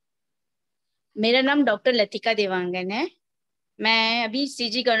 मेरा नाम डॉक्टर लतिका देवांगन है. मैं अभी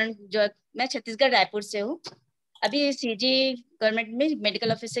सीजी गवर्नमेंट, मैं छत्तीसगढ़ रायपुर से हूँ. अभी सीजी गवर्नमेंट में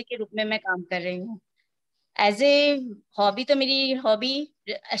मेडिकल ऑफिसर के रूप में मैं काम कर रही हूँ. एज ए हॉबी तो मेरी हॉबी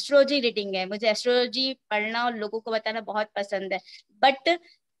एस्ट्रोलॉजी रीडिंग है. मुझे एस्ट्रोलॉजी पढ़ना और लोगों को बताना बहुत पसंद है. बट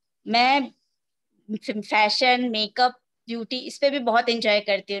मैं फैशन, मेकअप, ब्यूटी इस पे भी बहुत एंजॉय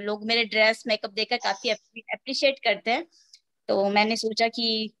करती हूँ. लोग मेरे ड्रेस, मेकअप देखकर काफी अप्रिशिएट करते हैं. तो मैंने सोचा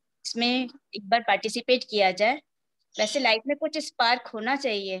कि इसमें एक बार पार्टिसिपेट किया जाए. वैसे लाइफ में कुछ स्पार्क होना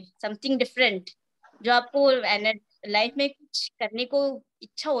चाहिए, समथिंग डिफरेंट, जो आपको लाइफ में कुछ करने को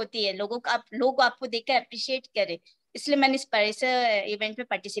इच्छा होती है. लोग आपको देखकर अप्रिशिएट करें. इसलिए मैंने इस इवेंट में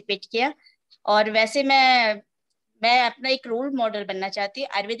पार्टिसिपेट किया. और वैसे मैं अपना एक रोल मॉडल बनना चाहती हूँ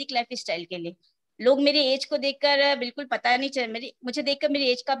आयुर्वेदिक लाइफ स्टाइल के लिए. लोग मेरी एज को देखकर बिल्कुल पता नहीं चल मुझे देखकर मेरी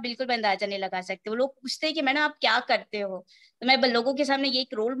एज का बिल्कुल भी अंदाजा नहीं लगा सकते. वो लोग पूछते हैं कि मैडम आप क्या करते हो. तो मैं लोगों के सामने ये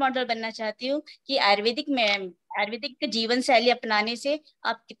एक रोल मॉडल बनना चाहती हूँ कि आयुर्वेदिक जीवन शैली अपनाने से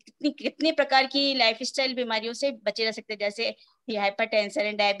आप कितने प्रकार की लाइफ स्टाइल बीमारियों से बचे रह सकते हैं. जैसे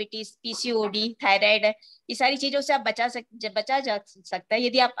हाइपरटेंशन, डायबिटीज, पीसीओडी, थायराइड, ये सारी चीजों से आप बचा जा सकता है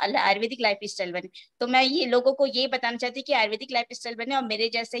यदि आप आयुर्वेदिक लाइफ स्टाइल बने. तो मैं ये लोगों को ये बताना चाहती हूँ कि आयुर्वेदिक लाइफ स्टाइल बने और मेरे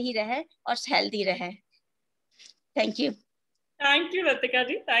जैसे ही रहे और हेल्दी रहे. Thank you. Thank you Latika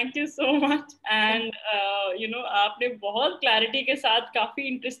ji, thank you so much. And you know, आपने बहुत क्लैरिटी के साथ काफी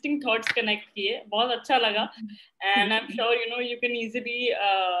इंटरेस्टिंग थॉट्स कनेक्ट किए. बहुत अच्छा लगा. And I am sure you know you can easily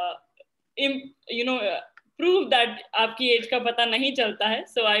you know prove that आपकी एज का पता नहीं चलता है.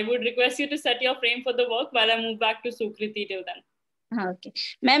 So I would request you to set your frame for the work while I move back to Sukriti till then. हाँ, okay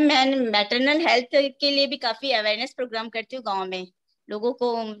ma'am. मैं maternal health के लिए भी काफी अवेयरनेस प्रोग्राम करती हूँ गांव में. लोगों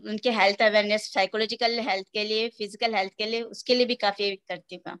को उनके हेल्थ अवेयरनेस, साइकोलॉजिकल हेल्थ के लिए, फिजिकल हेल्थ के लिए, उसके लिए भी काफी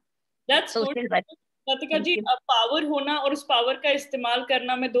करती हूँ. That's good. Latika ji, power होना और उस पावर का इस्तेमाल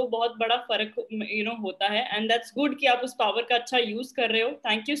करना में दो बहुत बड़ा फर्क यू नो होता है. एंड दैट्स गुड कि आप उस पावर का अच्छा यूज कर रहे हो.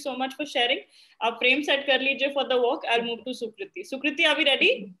 Thank you so much for sharing. आप फ्रेम सेट कर लीजिए for the walk. I will move to Sukriti. Sukriti, are we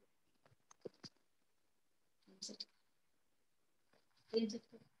ready?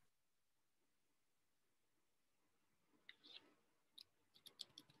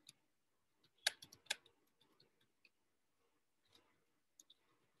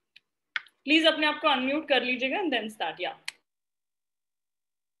 Please अपने आप को अनम्यूट कर लीजिएगा एंड देन स्टार्ट. या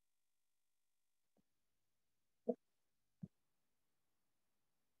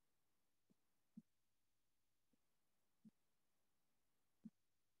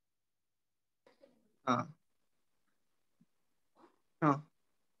हाँ हाँ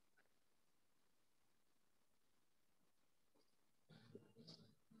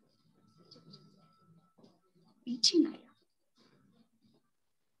पीछे ना.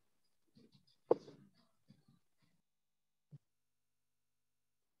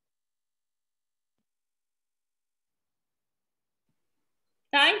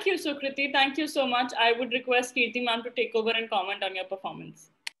 Thank you, Sukriti. Thank you so much. I would request Kirti ma'am to take over and comment on your performance.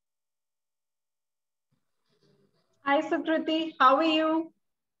 Hi, Sukriti. How are you?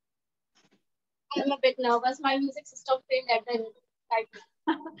 I'm a bit nervous. My music system failed at the right.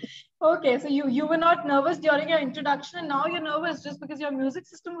 Okay, so you were not nervous during your introduction, and now you're nervous just because your music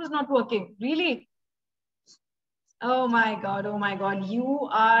system was not working. Really? Oh my God, oh my God. You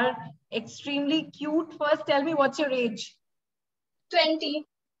are extremely cute. First, tell me what's your age? 20.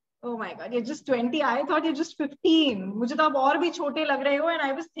 Oh my God, you're just 20. I thought you're just 15. मुझे तो अब और भी छोटे लग रहे हो, and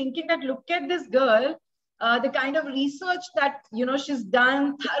I was thinking that look at this girl, the kind of research that, you know, she's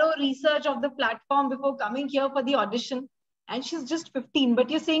done, thorough research of the platform before coming here for the audition, and she's just 15, but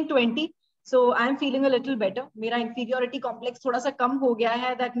you're saying 20. So I'm feeling a little better. मेरा inferiority complex थोड़ा सा कम हो गया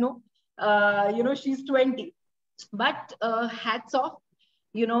है that no, you know, she's 20. But hats off.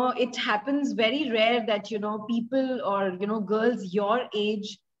 You know, it happens very rare that, you know, people or, you know, girls your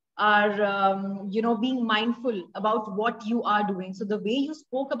age are, you know, being mindful about what you are doing. So the way you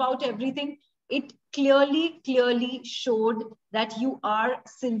spoke about everything, it clearly showed that you are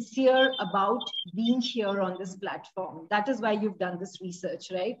sincere about being here on this platform. That is why you've done this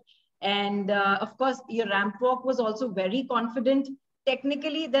research, right? And of course, your ramp walk was also very confident.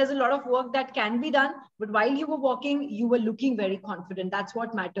 Technically, there's a lot of work that can be done, but while you were walking, you were looking very confident. That's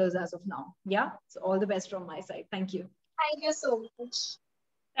what matters as of now. Yeah. So all the best from my side. Thank you. Thank you so much.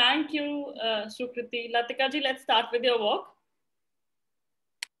 Thank you, Sukriti. Latika ji, let's start with your walk.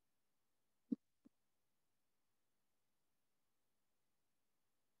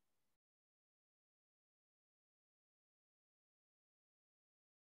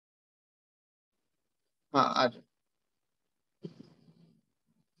 हाँ आज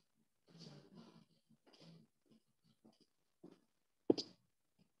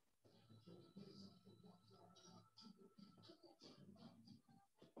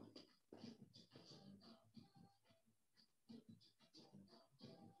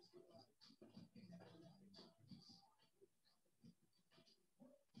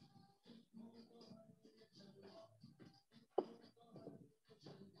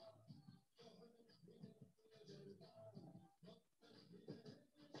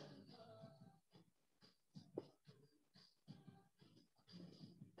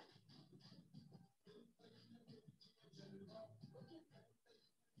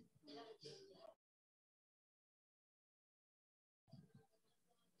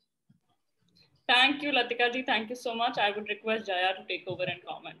Thank you, Latika ji. Thank you so much. I would request Jaya to take over and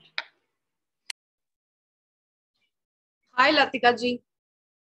comment. Hi, Latika ji.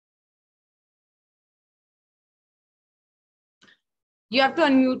 You have to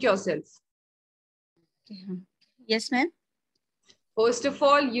unmute yourself. Yes, ma'am. First of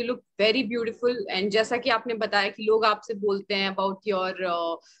all, you look very beautiful. And जैसा कि आपने बताया कि लोग आपसे बोलते हैं about your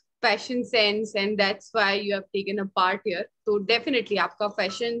fashion sense, and that's why you have taken a part here. So definitely, आपका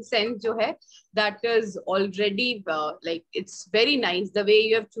fashion sense जो है, that is already like it's very nice. The way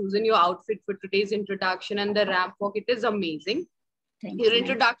you have chosen your outfit for today's introduction and the ramp walk, it is amazing. Your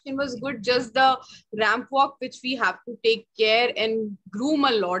introduction was good. Just the ramp walk, which we have to take care and groom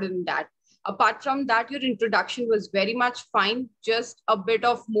a lot in that. Apart from that, your introduction was very much fine. Just a bit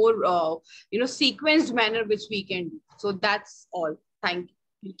of more, you know, sequenced manner, which we can do. So that's all. Thank you.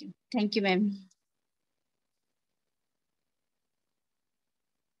 Thank you. Thank you, ma'am.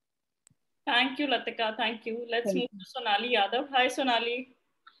 Thank you, Latika. Thank you. Let's move to Sonali Yadav. Hi, Sonali.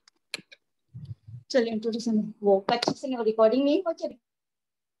 चलिए introduction वो अच्छे से recording नहीं हो चली.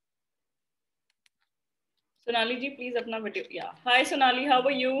 Sonali ji, please अपना video. Yeah. Hi, Sonali. How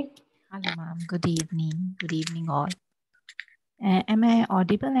are you? Hello, ma'am. Good evening. Good evening, all. Am I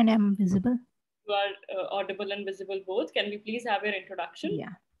audible and am visible? You are audible and visible both. Can we please have your introduction?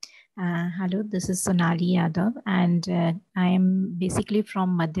 Yeah. Hello, this is Sonali Yadav, and I am basically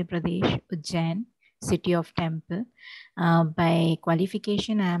from Madhya Pradesh, Ujjain, city of Temple. By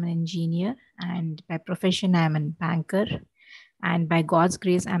qualification, I am an engineer, and by profession, I am a banker. And by God's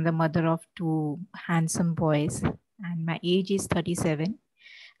grace, I'm the mother of 2 handsome boys, and my age is 37.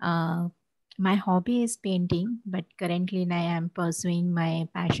 My hobby is painting, but currently I am pursuing my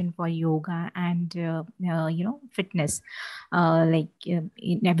passion for yoga and you know, fitness.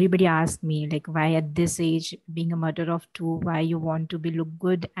 Everybody asks me, like, why at this age, being a mother of 2, why you want to be look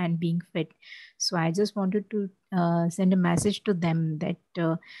good and being fit. So I just wanted to send a message to them that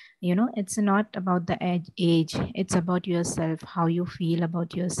you know, it's not about the age, it's about yourself, how you feel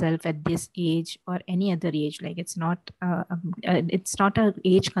about yourself at this age or any other age. Like, it's not a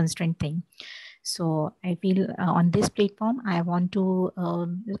age constraint thing. So I feel on this platform, I want to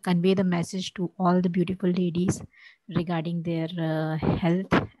convey the message to all the beautiful ladies regarding their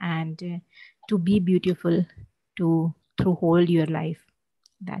health and to be beautiful through whole your life.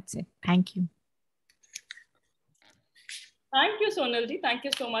 That's it. Thank you. Thank you, Sonal ji. Thank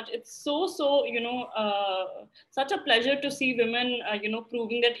you so much. It's so, such a pleasure to see women,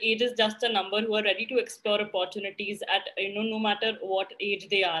 proving that age is just a number, who are ready to explore opportunities at, no matter what age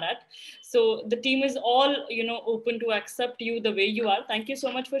they are at. So the team is all, open to accept you the way you are. Thank you so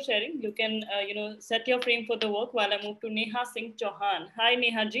much for sharing. You can, set your frame for the work while I move to Neha Singh Chouhan. Hi,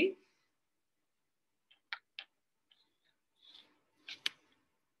 Neha ji.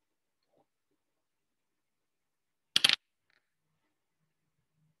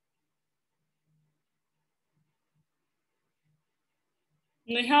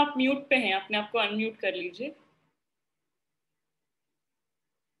 Neha, आप mute पे हैं, अपने आप को unmute कर लीजिए।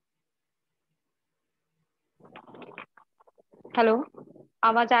 Hello,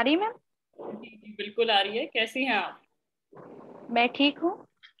 आवाज आ रही है मैम? जी जी बिल्कुल आ रही है। कैसी हैं आप? मैं ठीक हूँ।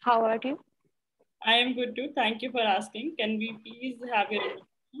 How are you? I am good too. Thank you for asking. Can we please have your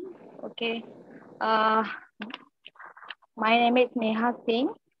introduction? Okay. My name is Neha Singh.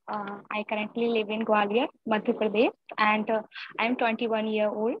 I currently live in Gwalior, Madhya Pradesh, and I am 21 years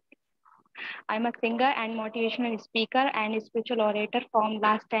old. I'm a singer and motivational speaker and spiritual orator from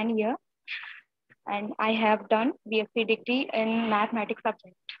last 10 years. And I have done BSc degree in mathematics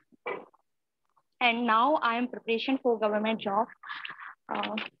subject. And now I am preparation for government job.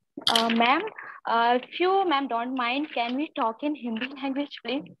 Ma'am, if you ma'am don't mind, can we talk in Hindi language,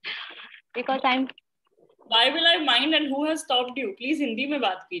 please? Because I'm. Why will I mind and who has stopped you? Please Hindi में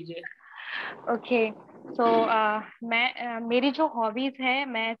बात कीजिए. Okay. So मेरी जो hobbies है,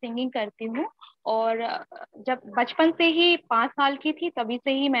 मैं singing करती हूँ और जब बचपन से ही 5 साल की थी तभी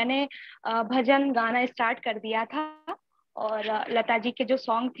से ही मैंने भजन गाना स्टार्ट कर दिया था और लता जी के जो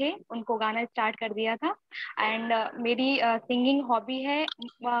सॉन्ग थे उनको गाना स्टार्ट कर दिया था। एंड मेरी सिंगिंग हॉबी है।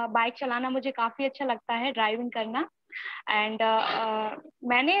 बाइक चलाना मुझे काफी अच्छा लगता है, ड्राइविंग करना। एंड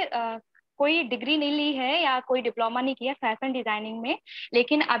मैंने कोई डिग्री नहीं ली है या कोई डिप्लोमा नहीं किया फैशन डिजाइनिंग में,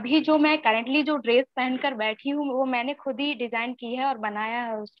 लेकिन अभी जो मैं करंटली जो ड्रेस पहनकर बैठी हूँ वो मैंने खुद ही डिजाइन की है और बनाया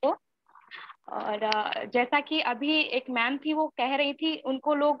है उसको। और जैसा कि अभी एक मैम थी वो कह रही थी,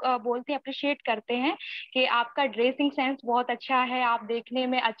 उनको लोग बोलते हैं, अप्रिशिएट करते हैं कि आपका ड्रेसिंग सेंस बहुत अच्छा है, आप देखने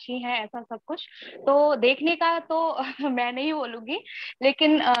में अच्छी हैं, ऐसा सब कुछ। तो देखने का तो मैं नहीं बोलूंगी,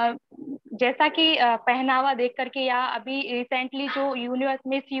 लेकिन जैसा कि पहनावा देख करके या अभी रिसेंटली जो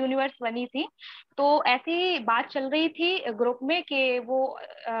मिस यूनिवर्स बनी थी तो ऐसी बात चल रही थी ग्रुप में कि वो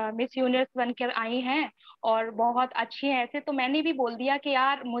मिस यूनिवर्स बनकर आई हैं और बहुत अच्छी है ऐसे, तो मैंने भी बोल दिया कि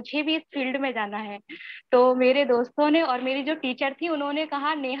यार मुझे भी इस फील्ड में जाना है। तो मेरे दोस्तों ने और मेरी जो टीचर थी उन्होंने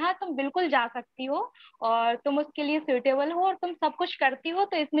कहा नेहा तुम बिल्कुल जा सकती हो और तुम उसके लिए सुइटेबल हो और तुम सब कुछ करती हो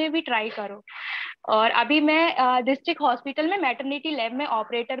तो इसमें भी ट्राई करो। और अभी मैं डिस्ट्रिक्ट हॉस्पिटल में मैटरनिटी लैब में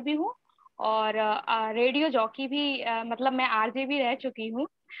ऑपरेटर भी हूँ और रेडियो जॉकी भी, मतलब मैं आरजे भी रह चुकी हूँ।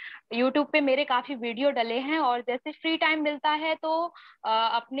 यूट्यूब पे मेरे काफी वीडियो डले हैं और जैसे फ्री टाइम मिलता है तो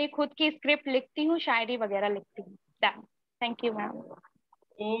अपने खुद की स्क्रिप्ट लिखती हूँ, शायरी वगैरह लिखती हूँ। Thank you ma'am.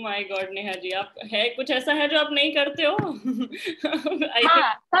 Oh my God, Neha ji, आप है कुछ ऐसा है जो आप नहीं करते हो?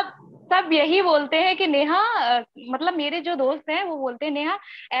 हाँ, सब यही बोलते हैं कि नेहा, मतलब मेरे जो दोस्त हैं वो बोलते हैं नेहा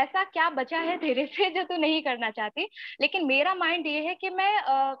ऐसा क्या बचा है तेरे से जो तू नहीं करना चाहती। लेकिन मेरा माइंड ये है कि मैं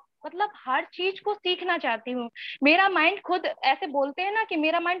मतलब हर चीज को सीखना चाहती हूँ। मेरा माइंड खुद ऐसे बोलते हैं ना कि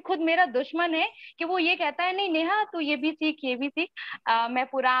मेरा माइंड खुद मेरा दुश्मन है कि वो ये कहता है नहीं नेहा तू ये भी सीख ये भी सीख। मैं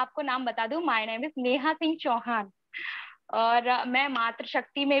पूरा आपको नाम बता दूं, my name is Neha Singh Chauhan और मैं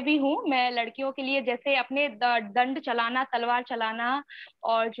मातृशक्ति में भी हूँ। मैं लड़कियों के लिए जैसे अपने दंड चलाना, तलवार चलाना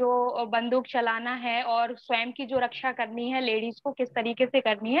और जो बंदूक चलाना है और स्वयं की जो रक्षा करनी है लेडीज को किस तरीके से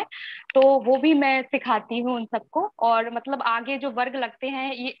करनी है, तो वो भी मैं सिखाती हूँ उन सबको। और मतलब आगे जो वर्ग लगते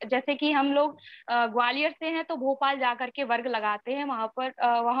हैं, ये जैसे कि हम लोग ग्वालियर से हैं तो भोपाल जाकर के वर्ग लगाते हैं,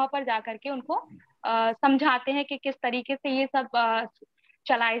 वहां पर जाकर के उनको समझाते हैं कि किस तरीके से ये सब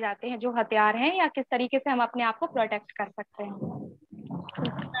चलाए जाते हैं जो हथियार हैं, या किस तरीके से हम अपने आप को प्रोटेक्ट कर सकते हैं।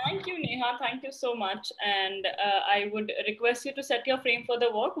 Thank you, Neha. Thank you so much. And I would request you to set your frame for the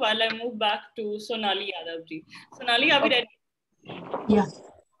work while I move back to Sonali Yadav ji. Sonali, are we ready? Yeah.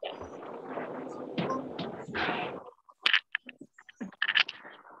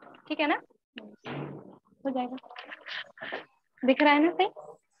 ठीक है ना, हो जाएगा, दिख रहा है ना सही?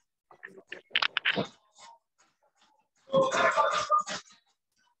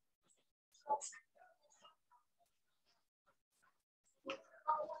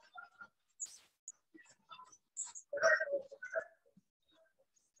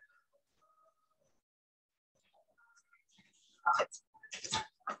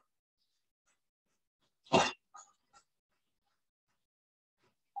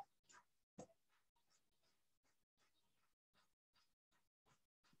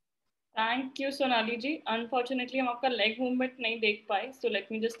 Thank you, Sonali ji. Unfortunately, हम आपका leg movement नहीं देख पाए. So let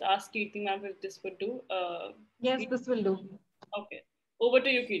me just ask Kirti ma'am if this would do. Yes, this will do. Okay. Over to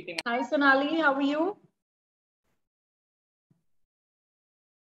you, Kirti ma'am. Hi, Sonali. How are you?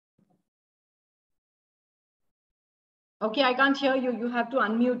 Okay, I can't hear you. You have to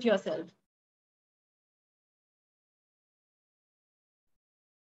unmute yourself.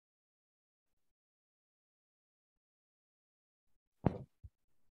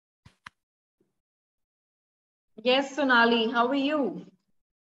 Yes, Sonali, how are you?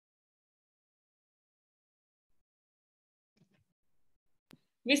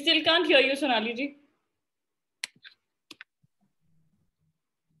 We still can't hear you, Sonali ji.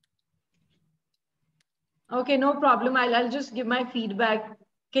 Okay, no problem. I'll just give my feedback.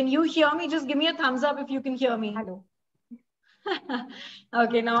 Can you hear me? Just give me a thumbs up if you can hear me. Hello.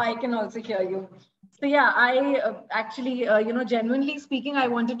 Okay, now I can also hear you. So yeah, I actually, genuinely speaking, I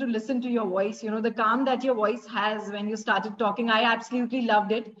wanted to listen to your voice. The calm that your voice has when you started talking, I absolutely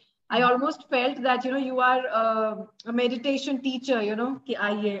loved it. I almost felt that, you are a meditation teacher, कि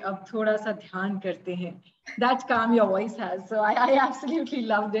आइए अब थोड़ा सा ध्यान करते हैं. That calm your voice has. So I absolutely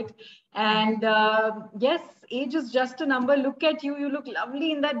loved it. And yes, age is just a number. Look at you. You look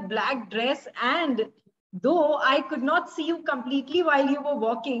lovely in that black dress. And though I could not see you completely while you were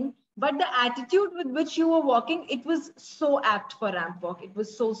walking, but the attitude with which you were walking, it was so apt for ramp walk. It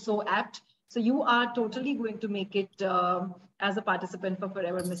was so apt. So you are totally going to make it as a participant for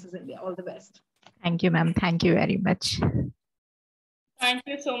Forever Mrs. India. All the best. Thank you, ma'am. Thank you very much. Thank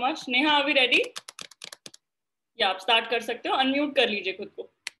you so much. Neha, are we ready? Yeah, आप start कर सकते हो. Unmute कर लीजिए खुद को.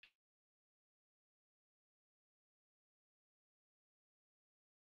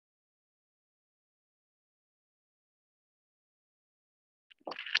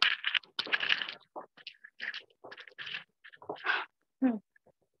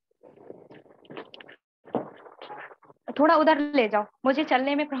 थोड़ा उधर ले जाओ, मुझे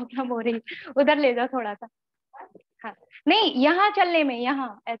चलने में प्रॉब्लम हो रही, उधर ले जाओ थोड़ा सा. हाँ, नहीं यहाँ चलने में,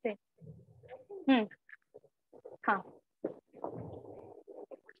 यहाँ ऐसे. हाँ.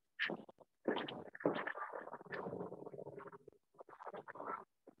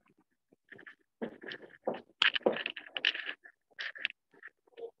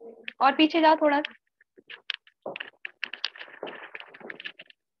 और पीछे जाओ थोड़ा सा.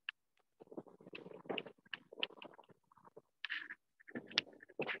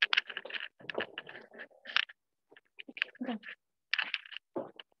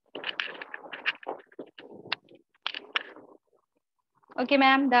 Okay,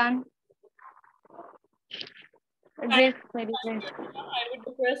 ma'am, done. Dress, very great. I would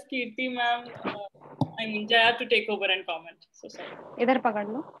request Kirti ma'am, Jaya to take over and comment. So sorry. इधर पकड़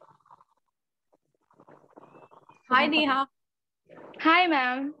लो. Hi, Neha. Hi,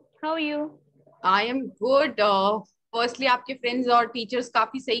 ma'am. How are you? I am good. Firstly, आपके friends और teachers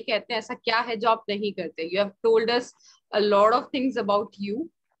काफी सही कहते हैं. ऐसा क्या है जो आप नहीं करते? You have told us a lot of things about you.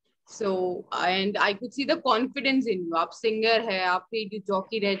 So, and I could see the confidence in you. आप singer है, आप radio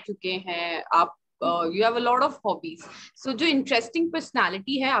jockey रह चुके हैं, आप you have a lot of hobbies. So, जो interesting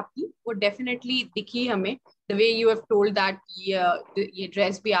personality है आपकी, वो definitely दिखी हमें. The way you have told that ये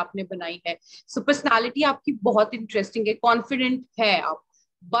dress भी आपने बनाई है. So, personality आपकी बहुत interesting है, confident है आप.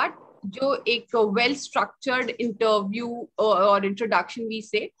 But जो एक वेल स्ट्रक्चर्ड इंटरव्यू और इंट्रोडक्शन वी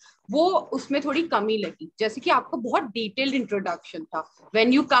से वो उसमें थोड़ी कमी लगी. जैसे कि आपका बहुत डिटेल्ड इंट्रोडक्शन था.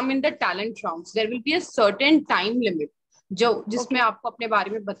 When you come in the talent rounds there will be a certain time limit जिसमें आपको अपने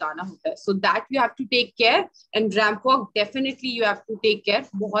बारे में बताना होता है. So that you have to take care and ramp walk definitely you have to take care.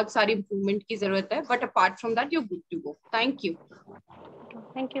 बहुत सारी इंप्रूवमेंट की जरूरत है, but apart from that you are good to go. Thank you.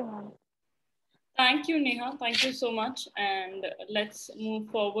 Thank you, ma'am. Thank you, Neha. Thank you so much. And let's move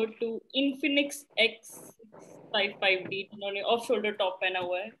forward to Infinix X55D. इन्होंने off shoulder top पहना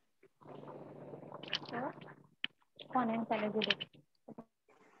हुआ है.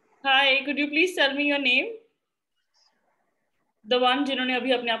 Hi, could you please tell me your name? The one जिन्होंने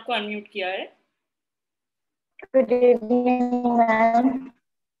अभी अपने आप को unmute किया है. Good evening, ma'am.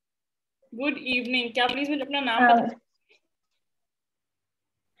 Good evening. क्या please मुझे अपना नाम बता?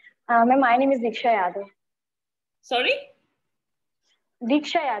 Ma'am, my name is Diksha Yadav. Sorry?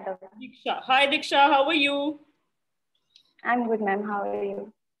 Diksha Yadav. Diksha. Hi, Diksha. How are you? I'm good, ma'am. How are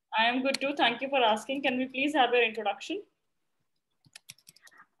you? I am good too. Thank you for asking. Can we please have your introduction?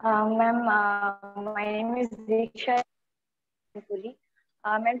 Ma'am, my name is Diksha.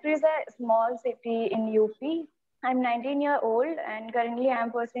 Mentry is a small city in UP. I'm 19 years old and currently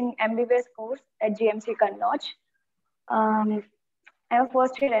I'm pursuing MBBS course at GMC Kannauj. I'm a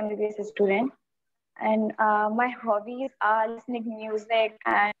first year MBBS student, and my hobbies are listening music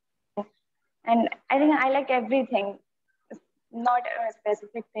and And I think I like everything, not a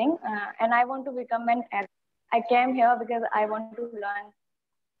specific thing. And I want to become an actor. I came here because I want to learn,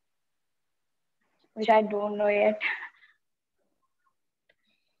 which I don't know yet.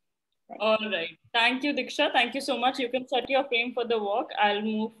 All right. Thank you, Diksha. Thank you so much. You can set your frame for the walk. I'll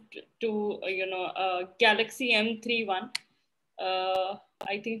move to Galaxy M31.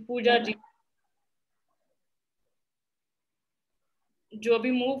 I think Pooja ji जो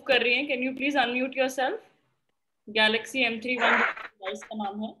अभी move कर रही हैं, can you please unmute yourself? Galaxy M31 device का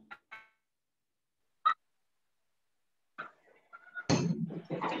नाम है.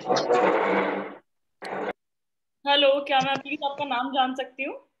 Hello, क्या मैं प्लीज आपका नाम जान सकती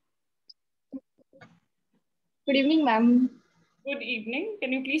हूँ? Good evening, ma'am. Good evening.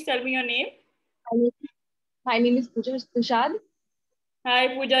 Can you please tell me your name? My name is Pooja Tushad. Hi,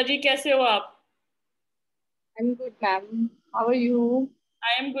 Pooja ji. कैसे हो आप? I'm good, ma'am. How are you?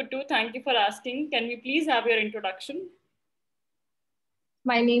 I am good too. Thank you for asking. Can we please have your introduction?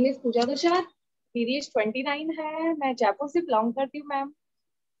 My name is Pooja Tushad. मेरी as 29 है. मैं जयपुर से belong करती हूँ, ma'am.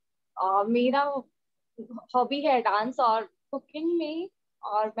 मेरा हॉबी है डांस और कुकिंग में,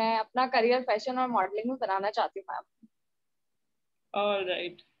 और मैं अपना करियर फैशन और मॉडलिंग में बनाना चाहती हूँ, ma'am. All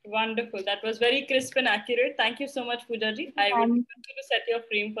right. Wonderful. That was very crisp and accurate. Thank you so much, Pooja ji. I will continue to set your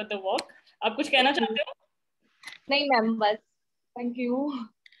frame for the walk. आप कुछ कहना चाहते हो? नहीं मैम, बस. Thank you.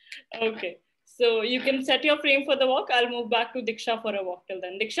 Okay. So you can set your frame for the walk. I'll move back to Diksha for a walk till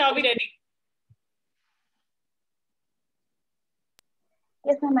then. Diksha, are we ready?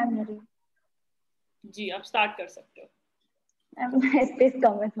 Yes, ma'am, I'm ready. जी, आप start कर सकते हो. Space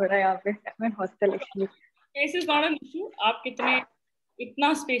कम है थोड़ा यहाँ पे. मैं hostel actually. Space is not an issue. आप कितने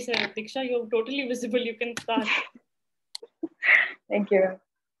इतना space है Diksha. You're totally visible. You can start. Thank you.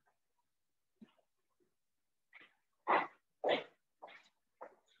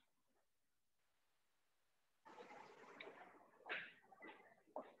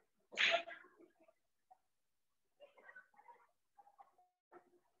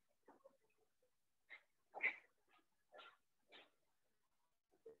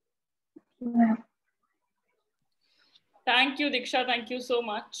 Thank you, Diksha. Thank you so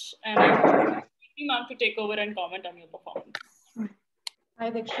much. And I want Kirti ma'am to take over and comment on your performance. Hi,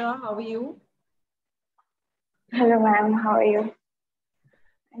 Diksha. How are you? Hello, ma'am. How are you?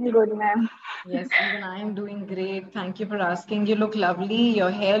 I'm good, ma'am. Yes, even I am doing great. Thank you for asking. You look lovely. Your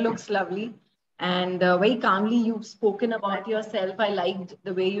hair looks lovely. And very calmly, you've spoken about yourself. I liked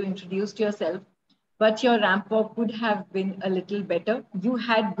the way you introduced yourself. But your ramp walk could have been a little better. You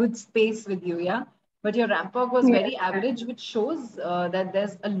had good space with you, yeah? But your ramp walk was very average, which shows that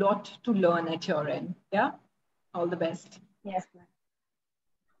there's a lot to learn at your end. Yeah? All the best. Yes, ma'am.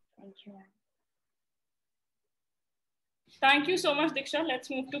 Thank you, ma'am. Thank you so much, Diksha. Let's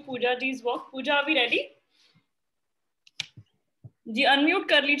move to Pooja ji's walk. Pooja, are we ready? Ji, unmute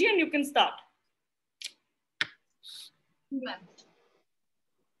कर लीजिए and you can start. Ma'am.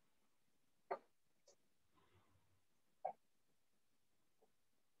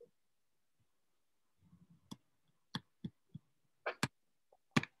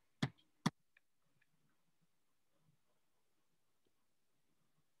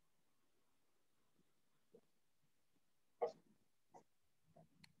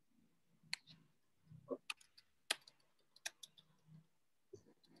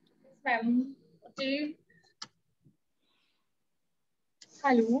 Ma'am. Okay.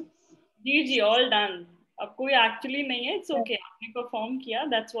 Hello. Ji ji, all done. अब कोई actually नहीं है. It's okay. आपने perform किया.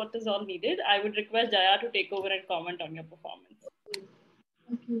 That's what is all needed. I would request Jaya to take over and comment on your performance.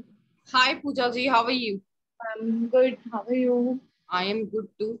 Okay. Hi Pooja ji, how are you? I'm good. How are you? I am good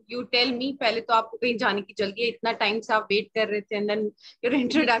too. You tell me. पहले तो आपको कहीं जाने की जल्दी है. इतना time से आप wait कर रहे थे, and then your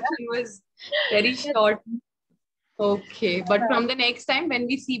introduction was very short. Okay, but from the next time when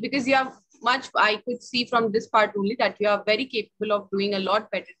we see, because you have much, I could see from this part only that you are very capable of doing a lot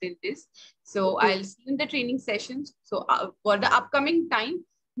better than this. So I'll see you in the training sessions. So for the upcoming time,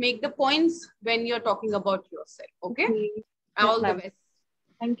 make the points when you're talking about yourself. Okay. All the best.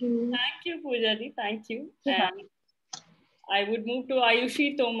 Thank you. Thank you, Pooja ji. Thank you. And I would move to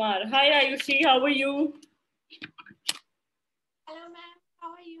Ayushi Tomar. Hi, Ayushi. How are you? Hello, ma'am.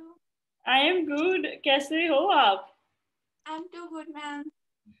 How are you? I am good. कैसे हो आप? I'm too good, ma'am.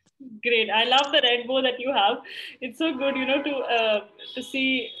 Great. I love the red bow that you have. It's so good, you know, to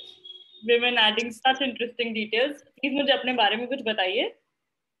see women adding such interesting details. Please मुझे अपने बारे में कुछ बताइए.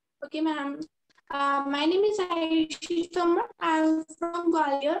 Okay, ma'am. My name is Ayushi Tomar. I'm from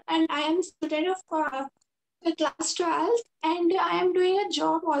Gwalior and I am a student of class 12 and I am doing a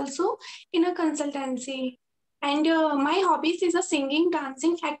job also in a consultancy. And my hobbies is a singing,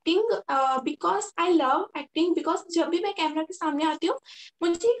 dancing, acting because I love acting. Because जब भी मैं camera के सामने आती हूँ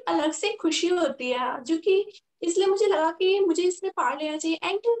मुझे एक अलग से खुशी होती है, जो कि इसलिए मुझे लगा कि मुझे इसमें पार्ट लेना चाहिए.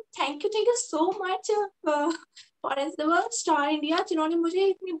 And thank you so much for star India, जिन्होंने मुझे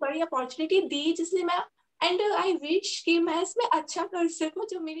इतनी बड़ी अपॉर्चुनिटी दी, जिसलिए मैं एंड आई विश कि मैं इसमें अच्छा कर सकूं.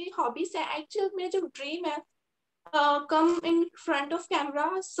 जो मेरी हॉबीज है, एक्चुअल मेरा जो ड्रीम है, कम इन फ्रंट ऑफ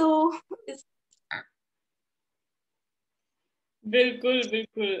कैमरा. सो बिल्कुल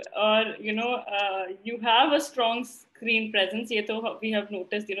बिल्कुल. और you have a strong screen presence, ये तो we have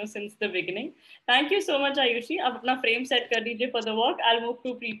noticed since the beginning. Thank you so much Ayushi. अब अपना frame set कर दीजिए for the work. I'll move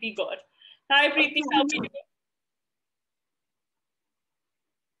to Preeti Gaur. Hi Preeti, how are you?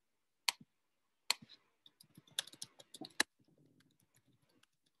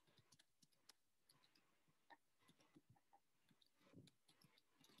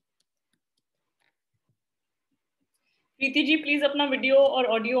 Preeti ji please अपना video और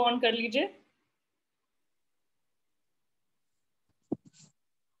audio on कर लीजिए.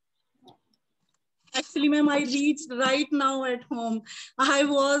 Actually, ma'am, I reached right now at home. I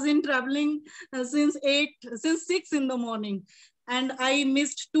was in traveling since 6 in the morning, and I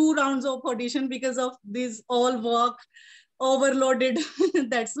missed 2 rounds of audition because of this all work overloaded.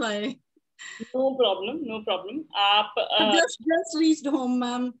 That's why. No problem, no problem. आप just reached home,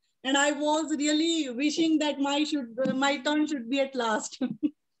 ma'am, and I was really wishing that my turn should be at last.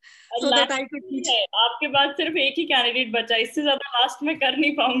 So that I could teach. आपके बाद सिर्फ एक ही candidate बचा, इससे ज्यादा last में कर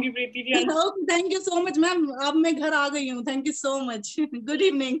नहीं पाऊंगी Preeti ji. Thank you so much, ma'am. अब मैं घर आ गई हूँ. Thank you so much. Good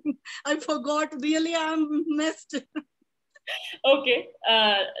evening. I forgot. Really, I'm missed. Okay.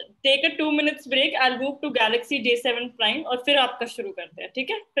 Take a 2 minutes break. I'll move to Galaxy J7 Prime और फिर आपका शुरू करते हैं, ठीक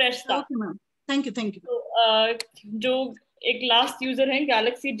है? Fresh start. Okay, ma'am. Thank you. Thank you. तो जो एक लास्ट यूजर है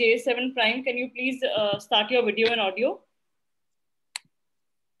Galaxy J7 Prime, can you please start your video and audio?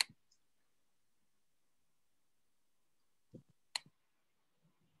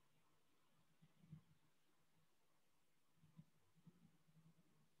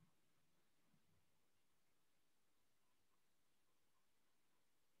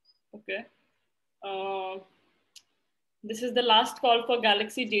 Okay. This is the last call for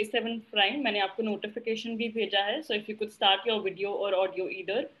Galaxy J7 Prime. मैंने आपको notification भी भेजा है. So if you could start your video or audio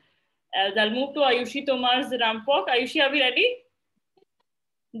either. As I'll move to Ayushi Tomar's ramp walk. Ayushi, are we ready?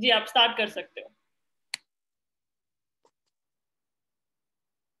 जी आप start कर सकते हो.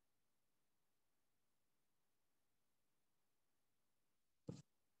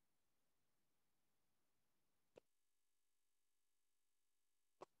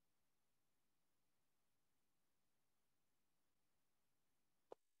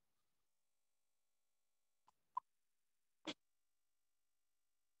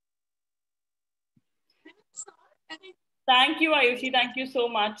 Thank you, Ayushi. Thank you so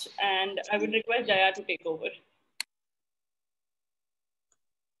much. And I would request Jaya to take over.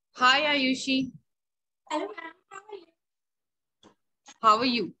 Hi, Ayushi. Hello, ma'am. How are you? How are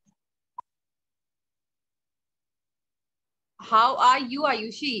you? How are you,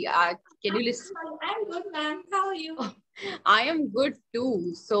 Ayushi? Can you listen? I'm good, ma'am. How are you? I am good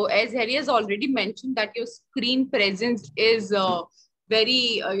too. So as Herry has already mentioned that your screen presence is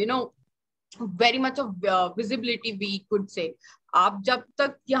very, very much of visibility, we could say. आप जब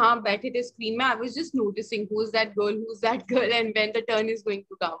तक यहाँ बैठे थे screen में, I was just noticing who's that girl, and when the turn is going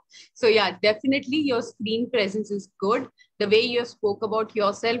to come. So yeah, definitely your screen presence is good. The way you spoke about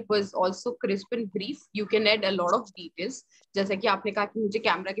yourself was also crisp and brief. You can add a lot of details. जैसा कि आपने कहा कि मुझे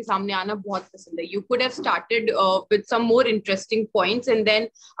camera के सामने आना बहुत पसंद है. You could have started with some more interesting points and then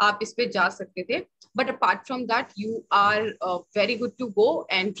आप इस पे जा सकते थे. But apart from that, you are very good to go.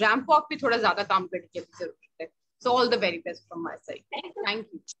 And ramp walk पे थोड़ा ज़्यादा काम करने की ज़रूरत है. So all the very best from my side. Thank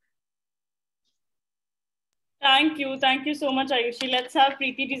you. Thank you. Thank you so much, Ayushi. Let's have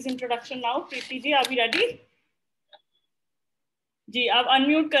Preeti ji's introduction now. Preeti ji, are we ready? जी, आप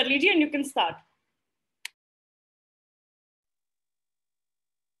unmute कर लीजिए and you can start.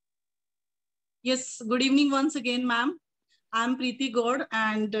 Yes, good evening once again, ma'am. I'm Preeti Gaur,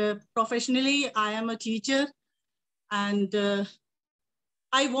 and professionally, I am a teacher. And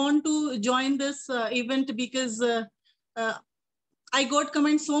I want to join this event because I got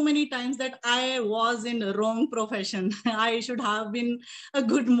comments so many times that I was in the wrong profession. I should have been a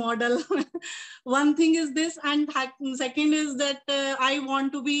good model. One thing is this, and second is that I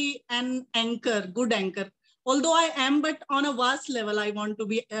want to be an anchor, good anchor. Although I am, but on a vast level, I want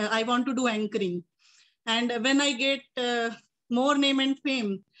to do anchoring. And when I get more name and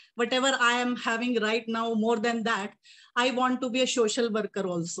fame, whatever I am having right now, more than that, I want to be a social worker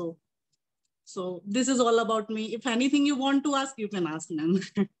also. So this is all about me. If anything you want to ask, you can ask, ma'am.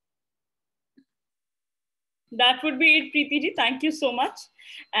 That would be it, Preeti ji. Thank you so much.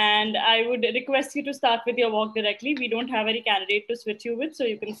 And I would request you to start with your walk directly. We don't have any candidate to switch you with, so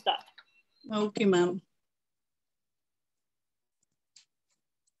you can start. Okay, ma'am.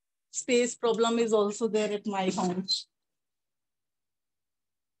 Space problem is also there at my home.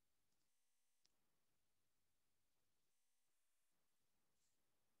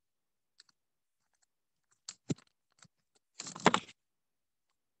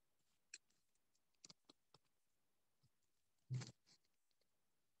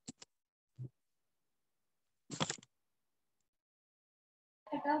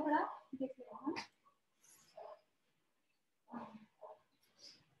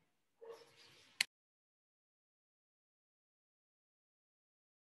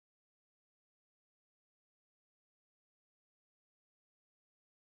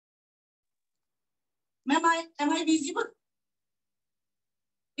 Ma'am, am I visible?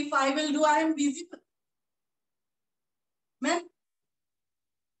 If I will do, I am visible. Ma'am?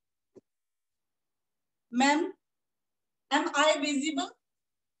 Ma'am, am I visible?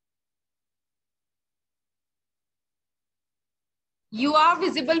 You are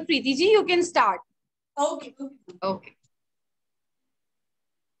visible, Preeti ji. You can start. Okay. Okay.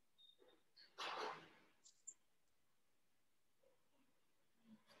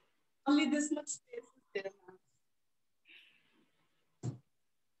 Only this much space is there, ma'am.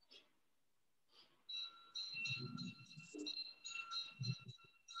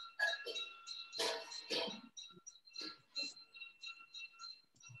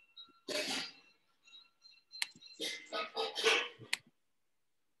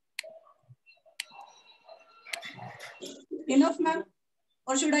 Enough, ma'am?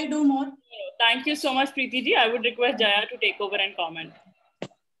 Or should I do more? Thank you so much, Preeti ji. I would request Jaya to take over and comment.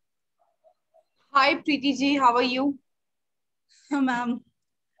 Hi, Preeti ji. How are you? Ma'am,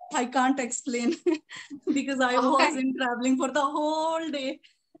 I can't explain because I was in traveling for the whole day.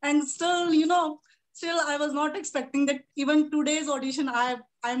 And still, still I was not expecting that even today's audition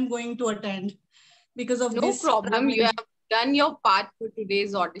I'm going to attend because of this. No problem. traveling. You have done your part for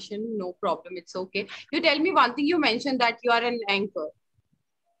today's audition. No problem. It's okay. You tell me one thing. You mentioned that you are an anchor.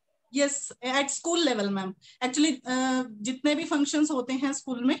 Yes, at school level, ma'am. Actually, जितने भी functions होते हैं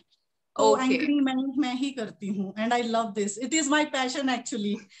school में, तो anchoring मैं ही करती हूँ, and I love this. It is my passion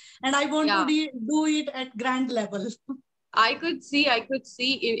actually, and I want to do it at grand level. I could see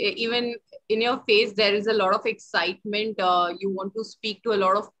even in your face there is a lot of excitement. You want to speak to a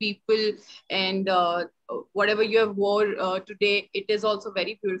lot of people, and whatever you have wore today, it is also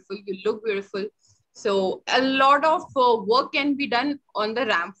very beautiful. You look beautiful. So a lot of work can be done on the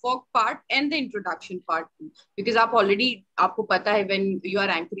ramp walk part and the introduction part too, because आपको पता है when you are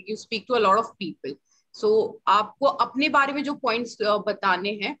anchoring, you speak to a lot of people. So आपको अपने बारे में जो points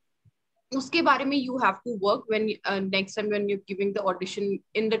बताने हैं, उसके बारे में you have to work when next time when you're giving the audition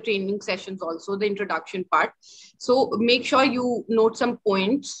in the training sessions also the introduction part. So make sure you note some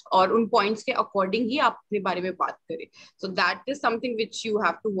points और उन points के according ही आप अपने बारे में बात करें. So that is something which you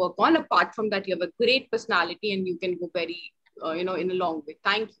have to work on. Apart from that, you have a great personality and you can go very in a long way.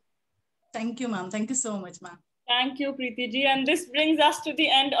 Thank you. Thank you, ma'am. Thank you so much, ma'am. Thank you, Preeti ji. And this brings us to the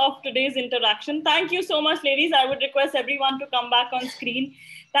end of today's interaction. Thank you so much, ladies. I would request everyone to come back on screen.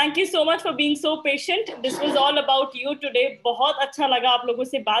 Thank you so much for being so patient. This was all about you today. बहुत अच्छा लगा आप लोगों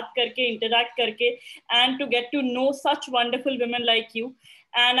से बात करके, interact करके, and to get to know such wonderful women like you.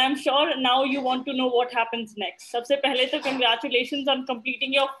 And I'm sure now you want to know what happens next. सबसे पहले तो congratulations on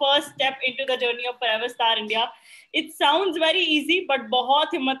completing your first step into the journey of Forever Star India. It sounds very easy, but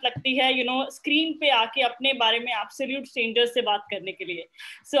बहुत हिम्मत लगती है, screen पे आके अपने बारे में absolute strangers से बात करने के लिए.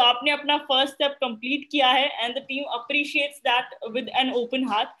 So आपने अपना first step complete किया है, and the team appreciates that with an open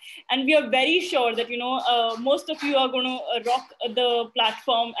heart. And we are very sure that most of you are going to rock the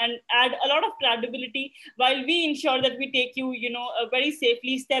platform and add a lot of credibility while we ensure that we take you, very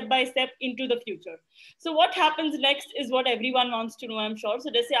safely step by step into the future. So what happens next is what everyone wants to know, I'm sure. So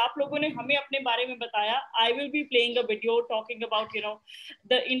जैसे आप लोगों ने हमें अपने बारे में बताया, I will be playing a video talking about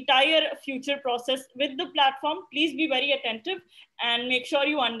the entire future process with the platform. Please be very attentive and make sure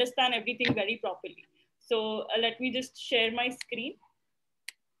you understand everything very properly. So let me just share my screen.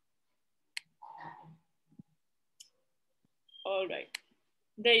 All right,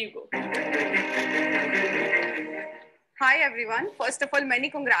 there you go. Hi everyone. First of all, many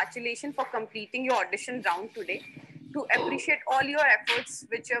congratulations for completing your audition round today. To appreciate all your efforts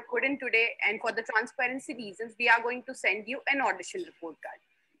which you have put in today, and for the transparency reasons, we are going to send you an audition report card.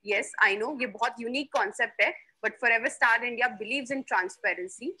 Yes, I know ये बहुत unique concept है, but Forever Star India believes in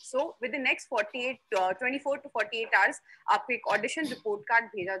transparency. So with the next 24 to 48 hours, आपको एक audition report card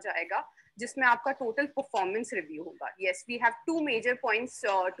भेजा जाएगा, जिसमें आपका total performance review होगा. Yes, we have two major points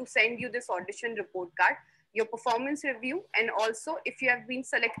to send you this audition report card. Your performance review, and also if you have been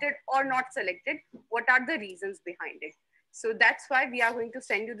selected or not selected, what are the reasons behind it. So that's why we are going to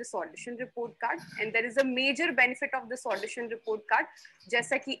send you this audition report card, and there is a major benefit of this audition report card.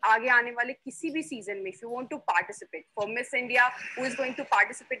 जैसा कि आगे आने वाले किसी भी season में, if you want to participate for Miss India, who is going to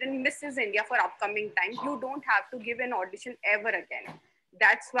participate in Mrs. India for upcoming time, you don't have to give an audition ever again.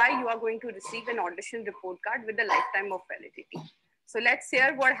 That's why you are going to receive an audition report card with a lifetime of validity. So let's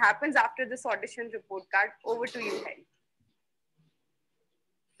hear what happens after this audition report card. Over to you, Herry.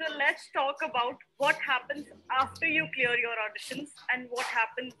 So let's talk about what happens after you clear your auditions and what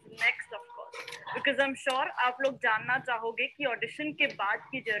happens next, of course. Because I'm sure आप लोग जानना चाहोगे कि audition के बाद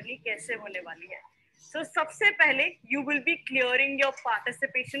की journey कैसे होने वाली है. So सबसे पहले you will be clearing your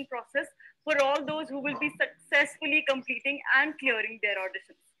participation process for all those who will be successfully completing and clearing their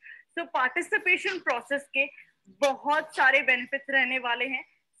auditions. So participation process के बहुत सारे benefits रहने वाले हैं.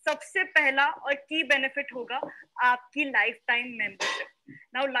 सबसे पहला और key benefit होगा आपकी lifetime membership.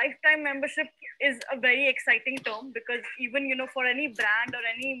 Now, lifetime membership is a very exciting term because even, you know, for any brand or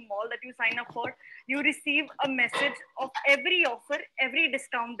any mall that you sign up for, you receive a message of every offer, every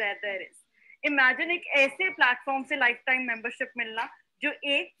discount that there is. Imagine एक ऐसे platform से lifetime membership मिलना जो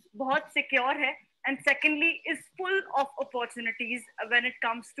एक बहुत secure है and secondly is full of opportunities when it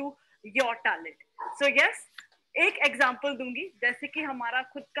comes to your talent. So yes, एक example दूंगी, जैसे कि हमारा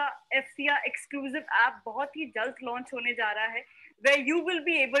खुद का f-sia exclusive ऐप बहुत ही जल्द लॉन्च होने जा रहा है, where you will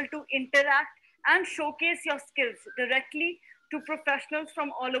be able to interact and showcase your skills directly to professionals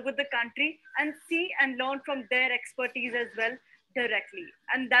from all over the country and see and learn from their expertise as well directly.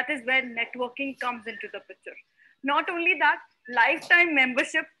 And that is where networking comes into the picture. Not only that, lifetime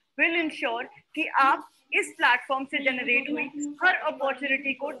membership will ensure कि आप इस platform से generate हुई हर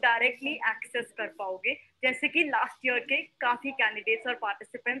opportunity को directly access कर पाओगे, जैसे कि लास्ट ईयर के काफी कैंडिडेट्स और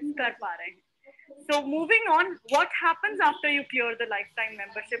पार्टिसिपेंट्स कर पा रहे हैं. So moving on, what happens after you clear the lifetime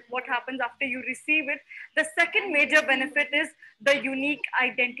membership? What happens after you receive it? The second major benefit is the unique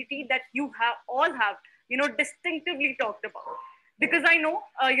identity that you all have, you know, distinctively talked about. Because I know,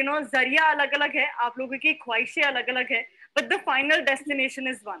 you know, जरिया अलग-अलग है, आप लोगों की ख्वाहिशें अलग-अलग है, but the final destination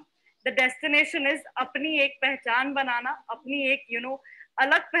is one. The destination is अपनी एक पहचान बनाना, अपनी एक, you know,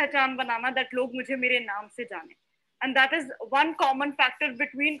 अलग पहचान बनाना that लोग मुझे मेरे नाम से जाने. And that is one common factor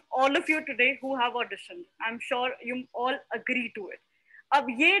between all of you today who have auditioned. I'm sure you all agree to it. अब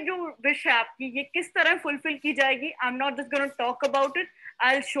ये जो wish है आपकी, ये किस तरह fulfill की जाएगी? I'm not just going to talk about it.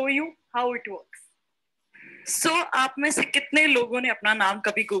 I'll show you how it works. So आप में से कितने लोगों ने अपना नाम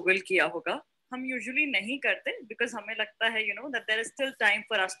कभी Google किया होगा? हम usually नहीं करते because हमें लगता है, you know, that there is still time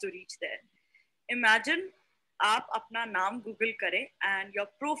for us to reach there. Imagine आप अपना नाम Google करें and your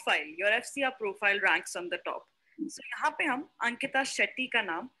profile, your f-sia profile ranks on the top. So यहाँ पे हम अंकिता शेट्टी का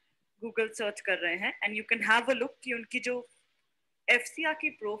नाम Google सर्च कर रहे हैं and you can have a look कि उनकी जो f-sia की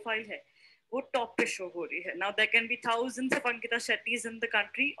प्रोफाइल है वो टॉप पे शो हो रही है. Now there can be thousands of Ankita Shetties in the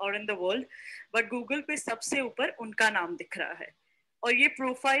country or in the world, but Google पे सबसे ऊपर उनका नाम दिख रहा है. और ये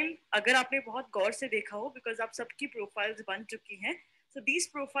प्रोफाइल अगर आपने बहुत गौर से देखा हो, because आप सबकी प्रोफाइल्स बन चुकी हैं, so these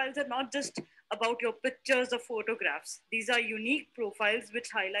profiles are not just about your pictures or photographs. These are unique profiles which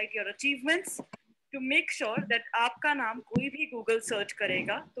highlight your achievements to make sure that आपका नाम कोई भी Google search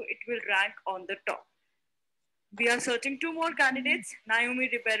करेगा तो it will rank on the top. We are searching two more candidates, Naomi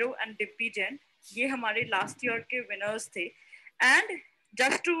Ribeiro and Dippy Jain. ये हमारे last year के winners थे. And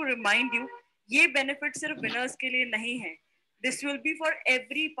just to remind you, ये benefit सिर्फ winners के लिए नहीं है. This will be for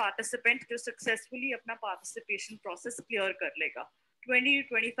every participant जो successfully अपना participation process clear कर लेगा. 20 to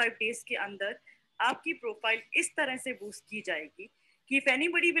 25 days के अंदर आपकी profile इस तरह से boost की जाएगी कि if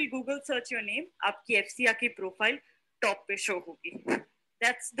anybody will Google search your name, आपकी f-sia की profile top पे show होगी.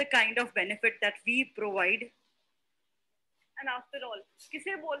 That's the kind of benefit that we provide. And after all,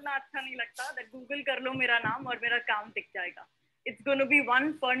 किसे बोलना अच्छा नहीं लगता that Google कर लो मेरा नाम और मेरा काम दिख जाएगा. It's going to be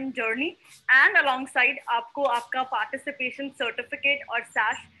one fun journey, and alongside आपको आपका participation certificate और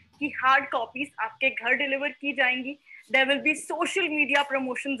sash की hard copies आपके घर deliver की जाएंगी. There will be social media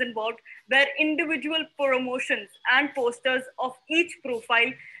promotions involved where individual promotions and posters of each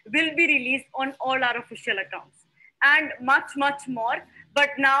profile will be released on all our official accounts and much, much more. But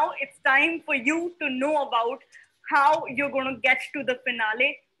now it's time for you to know about how you're going to get to the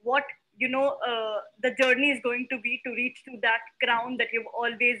finale, what the journey is going to be to reach to that crown that you've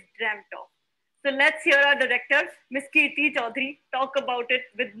always dreamt of. So let's hear our director, Miss Kirti Choudhary, talk about it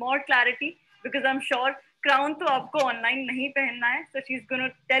with more clarity, because I'm sure crown to aapko online nahi pehenna hai. So she's going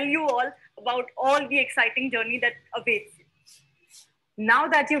to tell you all about all the exciting journey that awaits you. Now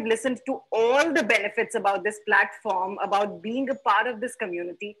that you've listened to all the benefits about this platform, about being a part of this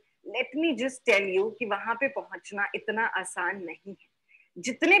community, let me just tell you कि वहां पे पहुंचना इतना आसान नहीं है.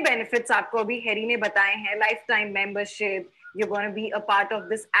 जितने benefits आपको अभी हैरी ने बताए हैं, lifetime membership, you're going to be a part of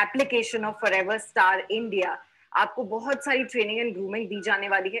this application of Forever Star India, आपको बहुत सारी training and grooming दी जाने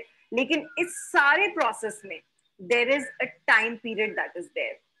वाली है, लेकिन इस सारे process में there is a time period that is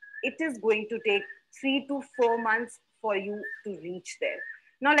there. It is going to take 3 to 4 months for you to reach there.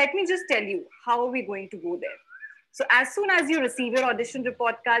 Now, let me just tell you, how are we going to go there? So as soon as you receive your audition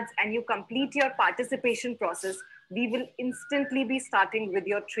report cards and you complete your participation process, we will instantly be starting with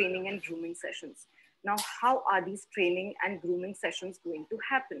your training and grooming sessions. Now, how are these training and grooming sessions going to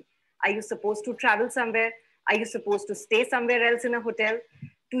happen? Are you supposed to travel somewhere? Are you supposed to stay somewhere else in a hotel?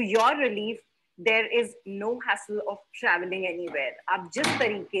 To your relief, there is no hassle of traveling anywhere. आप जिस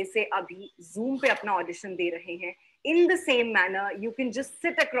तरीके से अभी Zoom पे अपना audition दे रहे हैं, in the same manner, you can just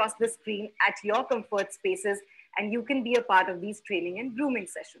sit across the screen at your comfort spaces and you can be a part of these training and grooming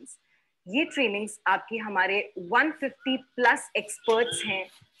sessions. ये trainings आपकी हमारे 150 plus experts हैं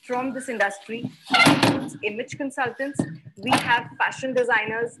from this industry. Includes image consultants, we have fashion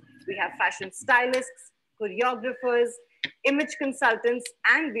designers, we have fashion stylists, choreographers, image consultants,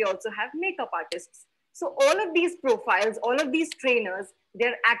 and we also have makeup artists. So all of these profiles, all of these trainers,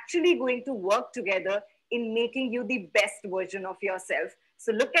 they're actually going to work together in making you the best version of yourself.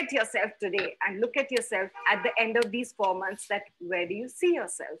 So look at yourself today and look at yourself at the end of these 4 months, that where do you see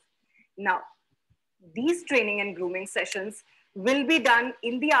yourself? Now, these training and grooming sessions will be done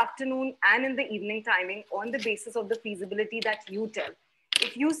in the afternoon and in the evening timing on the basis of the feasibility that you tell.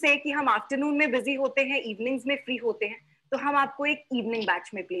 If you say कि हम afternoon में busy होते हैं, evenings में free होते हैं, तो हम आपको एक evening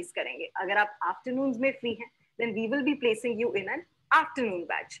batch में place करेंगे. अगर आप afternoons में free हैं, then we will be placing you in an afternoon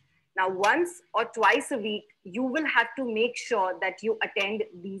batch. Now, once or twice a week, you will have to make sure that you attend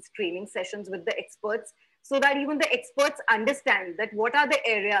these training sessions with the experts, so that even the experts understand that what are the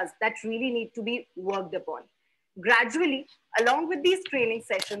areas that really need to be worked upon. Gradually, along with these training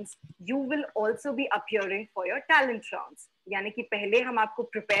sessions, you will also be appearing for your talent rounds. यानी कि पहले हम आपको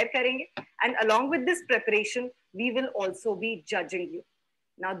prepare करेंगे, and along with this preparation, we will also be judging you.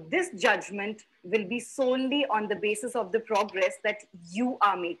 Now, this judgment will be solely on the basis of the progress that you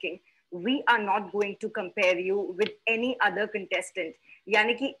are making. We are not going to compare you with any other contestant.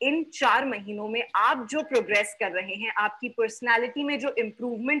 यानी कि इन 4 महीनों में आप जो progress कर रहे हैं, आपकी personality में जो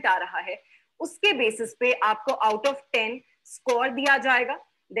improvement आ रहा है, उसके basis पे आपको out of 10 score दिया जाएगा.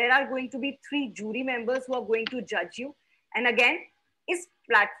 There are going to be 3 jury members who are going to judge you. And again, इस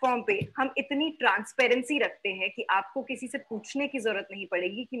प्लेटफॉर्म पे हम इतनी ट्रांसपेरेंसी रखते हैं कि आपको किसी से पूछने की जरूरत नहीं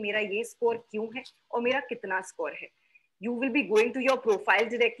पड़ेगी कि मेरा ये स्कोर क्यों है और मेरा कितना स्कोर है. You will be going to your profile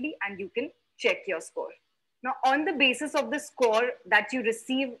directly and you can check your score. Now, on the basis of the score that you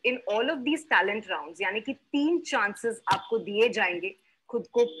receive in all of these talent rounds, यानी कि 3 chances आपको दिए जाएंगे खुद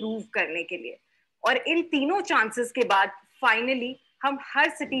को prove करने के लिए, और इन तीनों chances के बाद फाइनली हम हर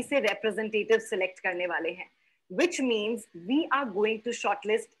सिटी से रिप्रेजेंटेटिव सिलेक्ट करने वाले हैं, which means we are going to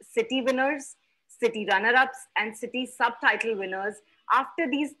shortlist city winners, city runner-ups, and city subtitle winners after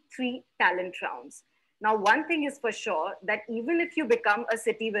these 3 talent rounds. Now, one thing is for sure, that even if you become a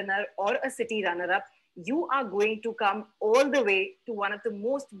city winner or a city runner-up, you are going to come all the way to one of the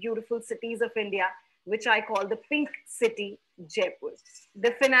most beautiful cities of India, which I call the Pink City, Jaipur.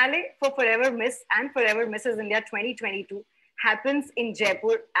 The finale for Forever Miss and Forever Mrs. India 2022 happens in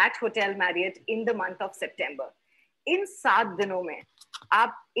Jaipur at Hotel Marriott in the month of September. इन 7 दिनों में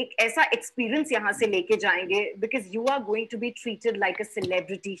आप एक ऐसा experience यहाँ से लेके जाएंगे, because you are going to be treated like a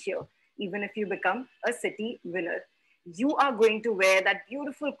celebrity here, even if you become a city winner. You are going to wear that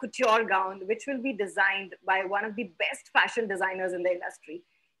beautiful couture gown, which will be designed by one of the best fashion designers in the industry.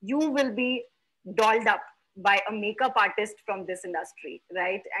 You will be dolled up by a makeup artist from this industry,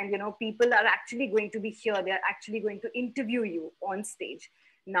 right? And, you know, people are actually going to be here. They're actually going to interview you on stage.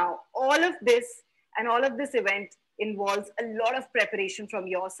 Now, all of this and all of this event involves a lot of preparation from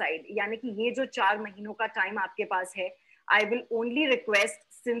your side. यानी कि ये जो 4 महीनों का time आपके पास है, I will only request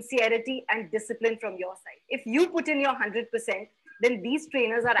sincerity and discipline from your side. If you put in your 100%, then these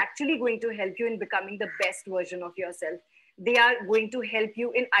trainers are actually going to help you in becoming the best version of yourself. They are going to help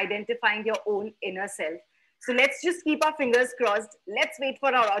you in identifying your own inner self. So let's just keep our fingers crossed. Let's wait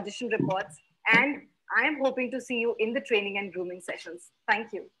for our audition reports. And I am hoping to see you in the training and grooming sessions.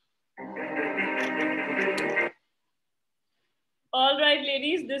 Thank you. All right,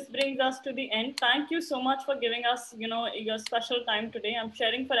 ladies, this brings us to the end. Thank you so much for giving us, your special time today. I'm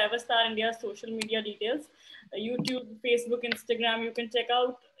sharing Forever Star India's social media details, YouTube, Facebook, Instagram. You can check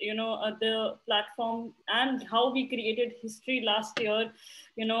out, the platform and how we created history last year,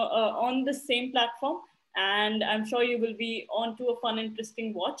 on the same platform. And I'm sure you will be on to a fun,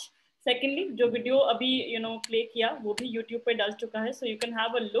 interesting watch. Secondly, जो video अभी play किया वो भी YouTube पे डल चुका है, so you can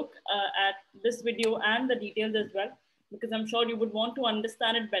have a look at this video and the details as well, because I'm sure you would want to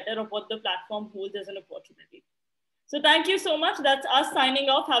understand it better of what the platform holds as an opportunity. So thank you so much. That's us signing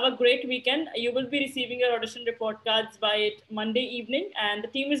off. Have a great weekend. You will be receiving your audition report cards by Monday evening, and the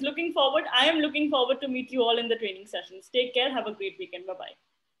team is looking forward. I am looking forward to meet you all in the training sessions. Take care. Have a great weekend. Bye-bye.